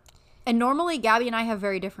on that. And normally, Gabby and I have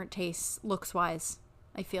very different tastes, looks wise.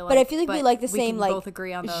 I feel like, But I feel like we like the same can like both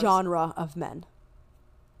agree on those. genre of men.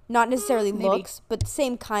 Not necessarily Maybe. looks, but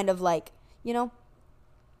same kind of like, you know.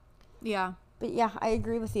 Yeah. But yeah, I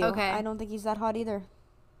agree with you. Okay. I don't think he's that hot either.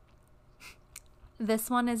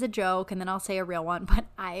 This one is a joke, and then I'll say a real one. But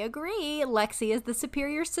I agree. Lexi is the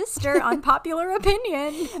superior sister. Unpopular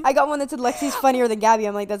opinion. I got one that said Lexi's funnier than Gabby.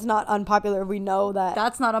 I'm like, that's not unpopular. We know that.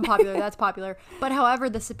 That's not unpopular. That's popular. But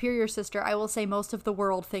however, the superior sister, I will say most of the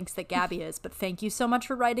world thinks that Gabby is. But thank you so much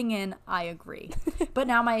for writing in. I agree. But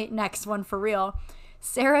now my next one for real.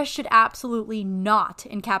 Sarah should absolutely not,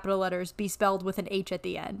 in capital letters, be spelled with an H at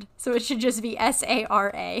the end. So it should just be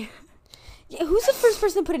Sara. Yeah, who's the first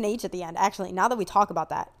person to put an H at the end? Actually, now that we talk about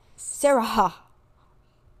that, Sarah.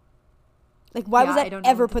 Like, why Yeah, was I that don't know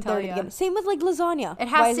ever what to put there tell to ya. begin with? Same with like lasagna. It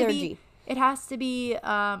Why has is to there a be. G? It has to be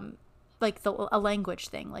like a language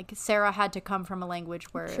thing. Like Sarah had to come from a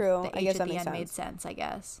language where True. the I H guess at that the makes end made sense. sense. I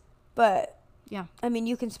guess. But Yeah. I mean,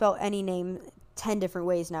 you can spell any name 10 different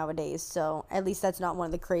ways nowadays, so at least that's not one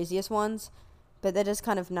of the craziest ones. But that is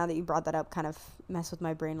kind of, now that you brought that up, kind of mess with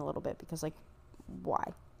my brain a little bit because, like, why?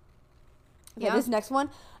 Okay, Yeah. this next one,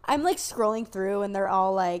 I'm, like, scrolling through, and they're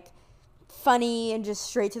all, like, funny and just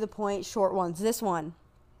straight to the point, short ones. This one,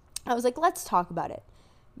 I was like, let's talk about it.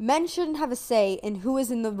 Men shouldn't have a say in who is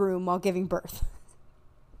in the room while giving birth.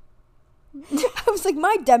 I was like,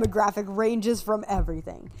 my demographic ranges from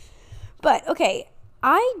everything. But, okay,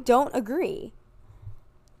 I don't agree.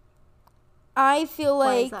 I feel Why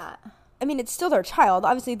like, is that? I mean, it's still their child.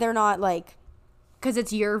 Obviously, they're not like, Because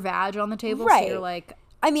it's your vag on the table, Right. so you're like,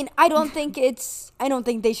 I mean, I don't think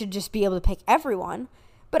they should just be able to pick everyone,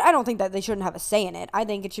 but I don't think that they shouldn't have a say in it. I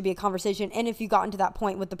think it should be a conversation. And if you got into that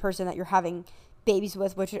point with the person that you're having babies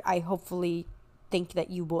with, which I hopefully think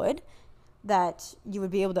that you would, that you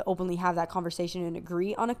would be able to openly have that conversation and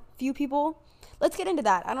agree on a few people. Let's get into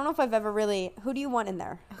that. I don't know if I've ever really, who do you want in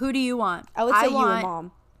there? who do you want? I would say you want, and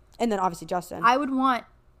Mom. And then obviously Justin. I would want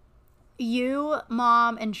you,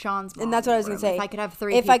 Mom, and Sean's mom. And that's what I was in going the to room. say. If I could have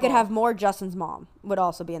three If I could people. have more, Justin's mom would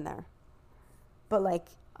also be in there. But like,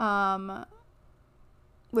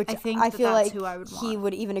 which I think I that feel that's like who I would he want.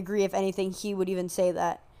 would even agree. If anything, he would even say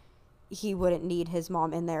that he wouldn't need his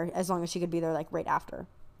mom in there as long as she could be there like right after.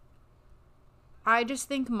 I just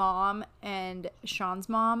think Mom and Sean's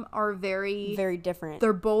mom are very different.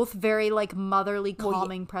 They're both very like motherly, Well,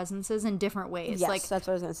 calming presences in different ways. Yes, like that's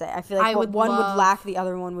what I was gonna say. I feel like I what would one would love lack, the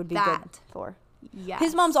other one would be good that. for. yes.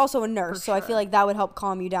 His mom's also a nurse, For so I feel sure. like that would help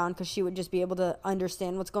calm you down because she would just be able to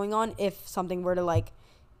understand what's going on if something were to like,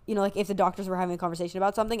 you know, like if the doctors were having a conversation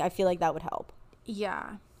about something. I feel like that would help.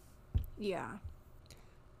 Yeah.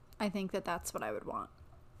 I think that that's what I would want.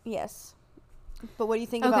 Yes. But what do you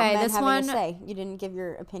think Okay, about men this having one- a say? You didn't give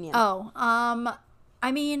your opinion. Oh,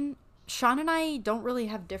 I mean, Sean and I don't really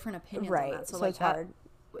have different opinions Right, on that, so, so like it's that hard.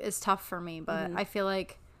 is tough for me. But I feel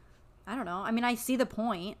like, I don't know. I mean, I see the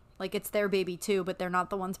point. Like, it's their baby too, but they're not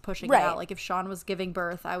the ones pushing Right. it out. Like, if Sean was giving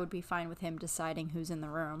birth, I would be fine with him deciding who's in the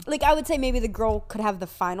room. Like, I would say maybe the girl could have the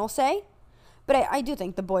final say, but I do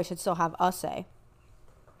think the boy should still have a say.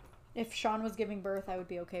 If Sean was giving birth, I would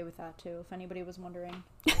be okay with that too. If anybody was wondering,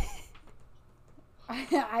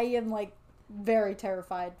 I am like very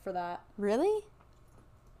terrified for that. Really?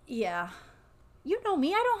 Yeah. You know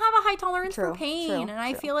me, I don't have a high tolerance True, for pain. true, And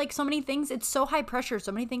I true. feel like so many things, it's so high pressure.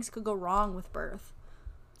 So many things could go wrong with birth.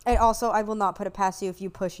 And also, I will not put it past you if you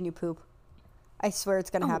push and you poop. I swear it's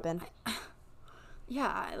Oh, going to happen.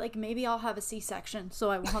 Yeah, like maybe I'll have a C-section so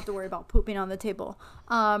I won't have to worry about pooping on the table.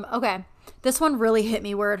 Okay. This one really hit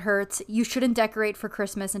me where it hurts. You shouldn't decorate for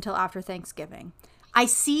Christmas until after Thanksgiving. I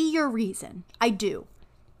see your reason. I do.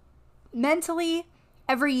 Mentally,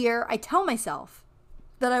 every year I tell myself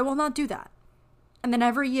that I will not do that. And then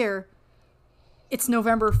every year, it's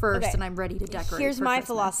November 1st Okay. and I'm ready to decorate. Here's for my Christmas.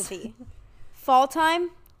 philosophy. Fall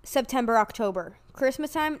time, September, October.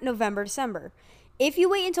 Christmas time, November, December. If you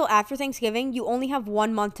wait until after Thanksgiving, you only have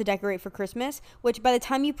 1 month to decorate for Christmas, which by the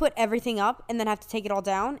time you put everything up and then have to take it all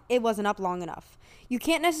down, it wasn't up long enough. You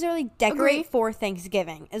can't necessarily decorate Agree. for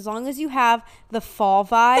Thanksgiving as long as you have the fall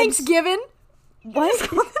vibes. Thanksgiving? What?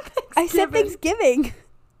 I said Thanksgiving.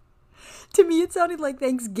 To me, it sounded like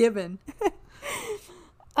Thanksgiving.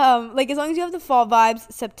 Like as long as you have the fall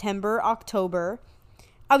vibes, September, October,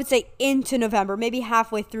 I would say into November, maybe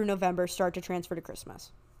halfway through November, start to transfer to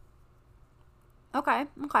Christmas. Okay.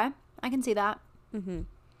 I can see that.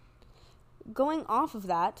 Going off of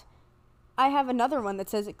that, I have another one that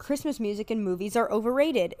says Christmas music and movies are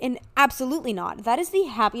overrated. And absolutely not. That is the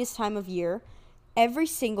happiest time of year, every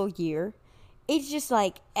single year. It's just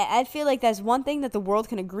like, I feel like that's one thing that the world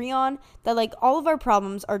can agree on, that like all of our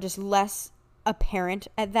problems are just less apparent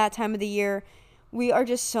at that time of the year. We are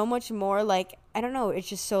just so much more like, I don't know, it's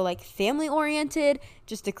just so like family oriented.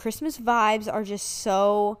 Just the Christmas vibes are just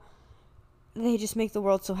so, they just make the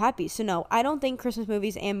world so happy. So no, I don't think Christmas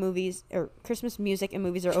movies and movies, or Christmas music and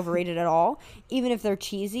movies are overrated at all. Even if they're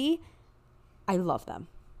cheesy, I love them.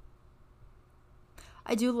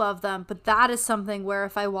 I do love them, but that is something where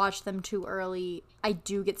if I watch them too early, I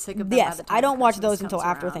do get sick of them. by Yes, the time I don't watch Christmas those until comes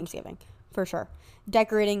after around. Thanksgiving, for sure.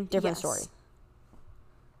 Decorating, different Yes. story.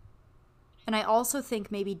 And I also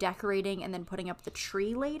think maybe decorating and then putting up the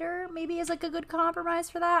tree later maybe is like a good compromise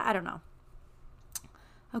for that. I don't know.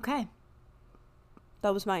 Okay,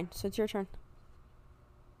 That was mine, so it's your turn.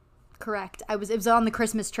 correct. It was on the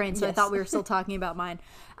Christmas train, so I Yes. thought we were still talking about mine.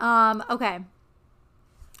 Okay.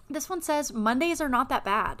 This one says Mondays are not that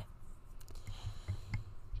bad.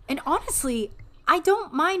 And honestly, I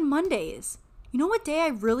don't mind Mondays. You know what day I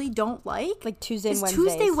really don't like? Like Tuesday and It's Wednesdays.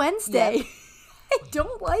 Tuesday, Wednesday. Yeah. I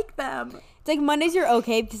don't like them. It's like Mondays you're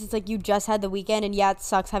okay because it's like you just had the weekend and yeah, it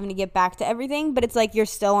sucks having to get back to everything, but it's like you're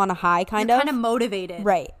still on a high kind You're of. kind of motivated.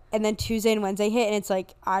 Right. And then Tuesday and Wednesday hit and it's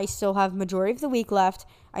like I still have majority of the week left.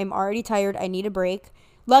 I'm already tired. I need a break.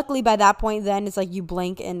 Luckily by that point then it's like you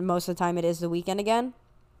blink and most of the time it is the weekend again.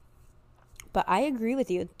 But I agree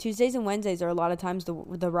with you. Tuesdays and Wednesdays are a lot of times the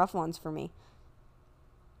rough ones for me.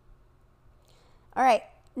 All right,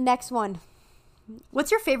 next one.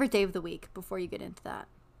 What's your favorite day of the week before you get into that?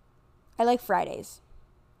 I like Fridays.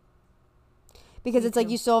 Because Me it's like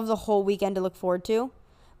too. you still have the whole weekend to look forward to.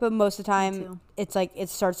 But most of the time, too. it's like it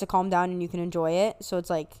starts to calm down and you can enjoy it. So it's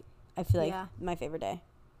like, I feel like Yeah. my favorite day.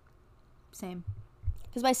 Same.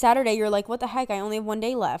 Because by Saturday, you're like, what the heck? I only have one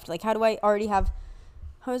day left. Like, how do I already have,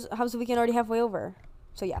 how's the weekend already halfway over?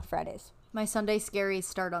 So yeah, Fridays. My Sunday scaries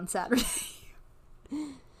start on Saturday.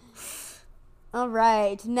 All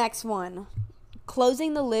right, next one.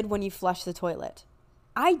 Closing the lid when you flush the toilet.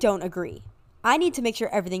 I don't agree. I need to make sure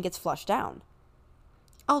everything gets flushed down.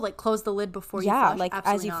 Oh, like close the lid before you Yeah, flush? like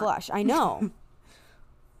Absolutely as you not. flush. I know.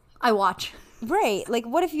 I watch. Right. Like,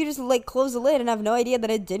 what if you just, like, close the lid and have no idea that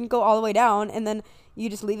it didn't go all the way down, and then you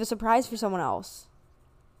just leave a surprise for someone else?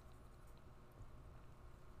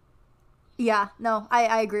 Yeah, no,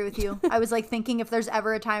 I agree with you. I was like thinking if there's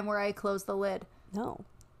ever a time where I close the lid, No.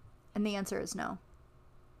 and the answer is no.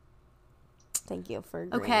 Thank you for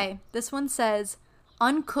agreeing. Okay, this one says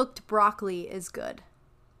uncooked broccoli is good.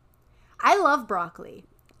 I love broccoli,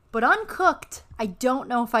 but uncooked, I don't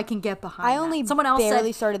know if I can get behind. I that. only Someone else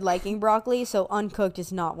barely said, started liking broccoli, so uncooked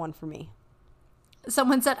is not one for me.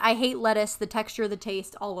 someone said I hate lettuce, the texture, the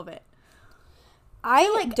taste, all of it.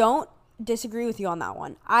 I don't disagree with you on that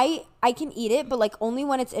one. I can eat it, but like only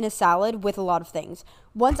when it's in a salad with a lot of things.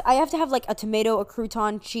 Once I have to have like a tomato, a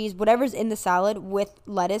crouton, cheese, whatever's in the salad with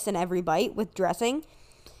lettuce in every bite with dressing.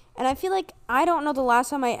 And I feel like I don't know the last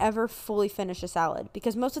time I ever fully finished a salad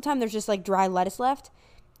because most of the time there's just like dry lettuce left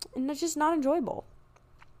and it's just not enjoyable.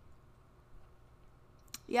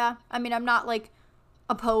 Yeah, I mean, I'm not like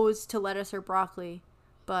opposed to lettuce or broccoli,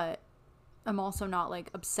 but I'm also not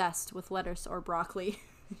like obsessed with lettuce or broccoli,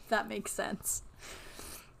 if that makes sense.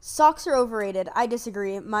 Socks are overrated. I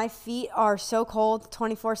disagree. My feet are so cold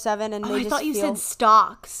 24/7 and Oh, they I just thought you feel said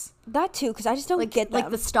stocks. that too because I just don't Like, get them. like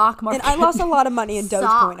the stock market. And I lost a lot of money in Dogecoin,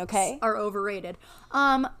 Socks okay? are overrated.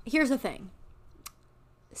 Here's the thing.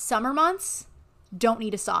 Summer months don't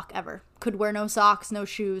need a sock ever. Could wear no socks, no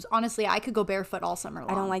shoes. Honestly, I could go barefoot all summer long.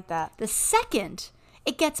 I don't like that. The second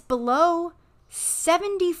it gets below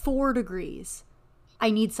 74 degrees, I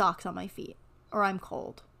need socks on my feet or I'm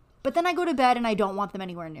cold. But then I go to bed and I don't want them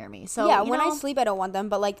anywhere near me. So Yeah, you when I know, sleep, I don't want them.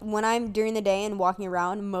 But like when I'm during the day and walking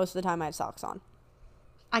around, most of the time I have socks on.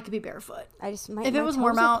 I could be barefoot. I just my, If it my was toes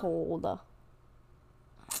warm are out- cold.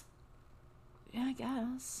 Yeah, I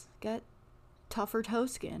guess. Get tougher toe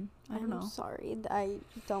skin. I don't know. Sorry, I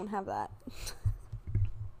don't have that.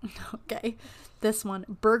 Okay. This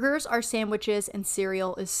one. Burgers are sandwiches and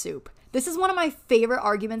cereal is soup. This is one of my favorite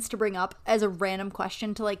arguments to bring up as a random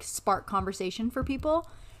question to like spark conversation for people.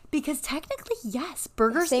 Because technically, yes,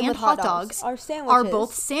 burgers Same and with hot dogs are are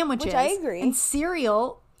both sandwiches. Which I agree. And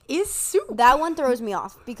cereal is soup. That one throws me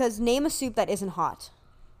off because name a soup that isn't hot.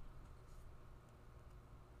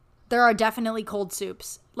 There are definitely cold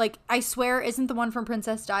soups. Like, I swear, isn't the one from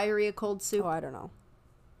Princess Diary a cold soup? Oh, I don't know.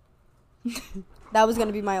 That was going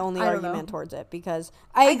to be my only I don't argument know. towards it because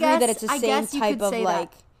I agree that it's the I same guess you type could of say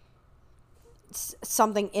like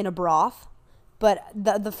something in a broth. But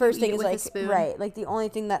the first You thing eat it is with a like, spoon. right, like the only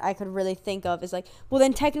thing that I could really think of is like, well,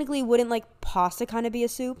 then technically wouldn't like pasta kind of be a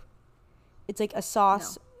soup? It's like a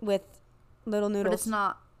sauce with little noodles. But it's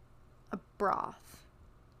not a broth.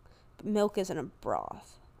 Milk isn't a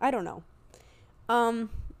broth. I don't know.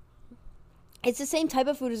 It's the same type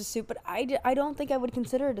of food as a soup, but I don't think I would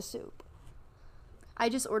consider it a soup. I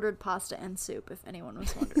just ordered pasta and soup, if anyone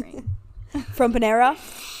was wondering. From Panera?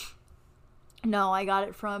 No, I got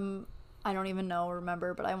it from, I don't even know or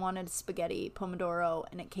remember, but I wanted spaghetti pomodoro,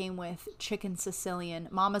 and it came with chicken Sicilian,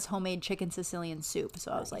 Mama's homemade chicken Sicilian soup.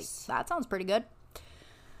 So I was like, that sounds pretty good.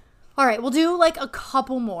 All right, we'll do like a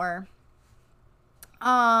couple more.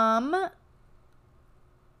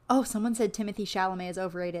 Oh, someone said Timothée Chalamet is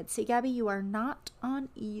overrated. See, Gabby, you are not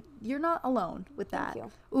you're not alone with that.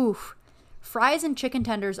 Thank Oof. Fries and chicken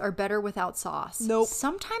tenders are better without sauce. Nope.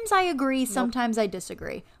 Sometimes I agree, sometimes I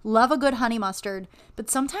disagree. Love a good honey mustard, but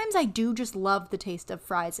sometimes I do just love the taste of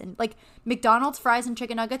fries. And like McDonald's fries and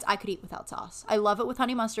chicken nuggets, I could eat without sauce. I love it with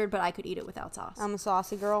honey mustard, but I could eat it without sauce. I'm a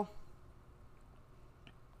saucy girl.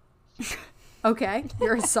 Okay,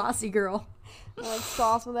 you're a saucy girl. I like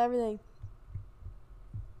sauce with everything.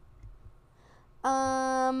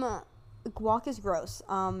 Guac is gross.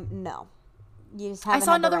 No. You just haven't I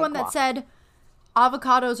saw had the another right one that guac. said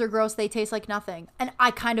avocados are gross, they taste like nothing. And I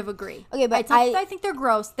kind of agree. Okay, but it's not that I think they're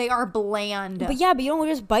gross, they are bland. But yeah, but you don't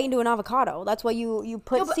just bite into an avocado. That's why you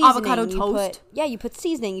put No, but seasoning. avocado you toast? You put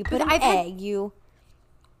seasoning. You put But an I've had- egg.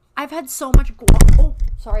 I've had so much guac. Oh,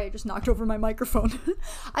 sorry, I just knocked over my microphone.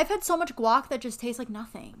 I've had so much guac that just tastes like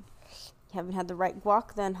nothing. You haven't had the right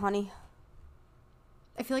guac then, honey.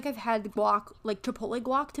 I feel like I've had guac, like Chipotle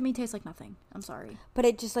guac to me tastes like nothing. I'm sorry. But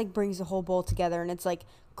it just like brings the whole bowl together and it's like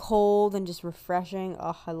cold and just refreshing.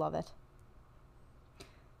 Oh, I love it.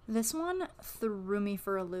 This one threw me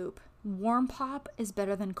for a loop. Warm pop is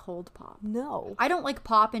better than cold pop. No. I don't like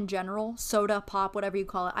pop in general, soda, pop, whatever you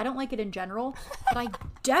call it. I don't like it in general, but I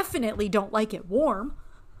definitely don't like it warm.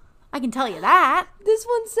 I can tell you that. This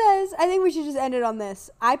one says, I think we should just end it on this.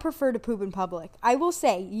 I prefer to poop in public. I will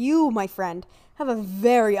say, you, my friend, have a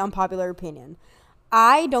very unpopular opinion.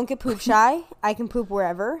 I don't get poop shy. I can poop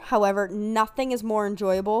wherever. However, nothing is more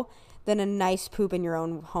enjoyable than a nice poop in your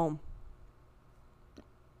own home.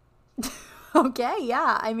 Okay,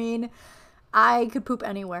 yeah. I mean, I could poop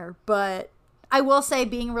anywhere, but I will say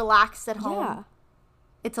being relaxed at home, Yeah,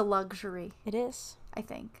 it's a luxury, it is. I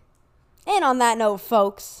think. And on that note,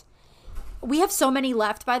 folks, We have so many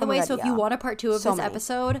left, by the Oh my way, God, so if yeah. you want a part 2 of So this many.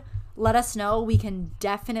 episode, let us know. We can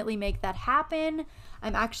definitely make that happen.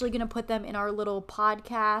 I'm actually going to put them in our little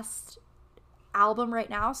podcast album right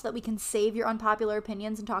now so that we can save your unpopular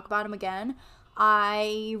opinions and talk about them again.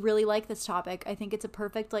 I really like this topic. I think it's a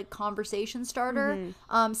perfect like conversation starter.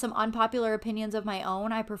 Some unpopular opinions of my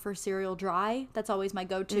own. I prefer cereal dry. That's always my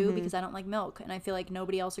go-to because I don't like milk, and I feel like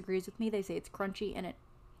nobody else agrees with me. They say it's crunchy and it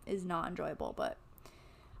is not enjoyable, but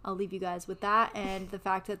I'll leave you guys with that and the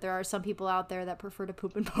fact that there are some people out there that prefer to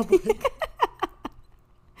poop in public.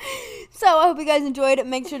 so I hope you guys enjoyed it.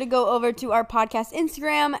 Make sure to go over to our podcast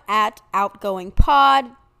Instagram at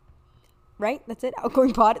OutgoingPod. Right? That's it?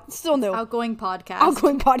 Outgoing Pod. It's still new. Outgoing podcast.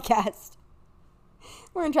 Outgoing Podcast.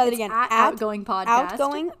 We're going to try that again. At Outgoing Podcast.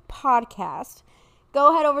 Outgoing Podcast.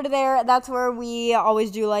 Go head over to there. That's where we always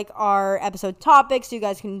do like our episode topics so you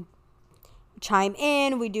guys can chime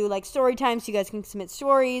in. We do like story time so you guys can submit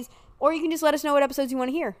stories, or you can just let us know what episodes you want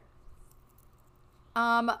to hear.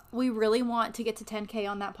 We really want to get to 10K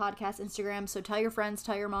on that podcast Instagram, so tell your friends,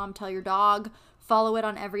 tell your mom, tell your dog. Follow it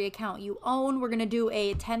on every account you own. We're going to do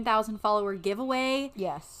a 10,000 follower giveaway.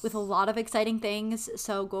 Yes. With a lot of exciting things.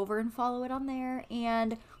 So go over and follow it on there.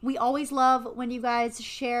 And we always love when you guys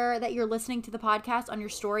share that you're listening to the podcast on your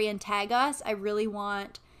story and tag us. I really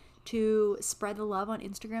want to spread the love on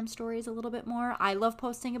Instagram stories a little bit more. I love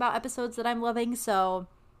posting about episodes that I'm loving. So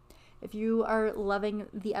if you are loving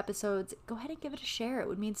the episodes, go ahead and give it a share. It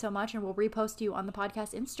would mean so much. And we'll repost you on the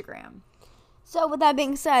podcast Instagram. So with that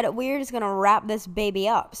being said, we're just going to wrap this baby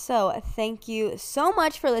up. So thank you so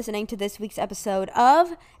much for listening to this week's episode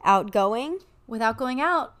of Outgoing. Without going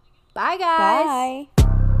out. Bye, guys. Bye.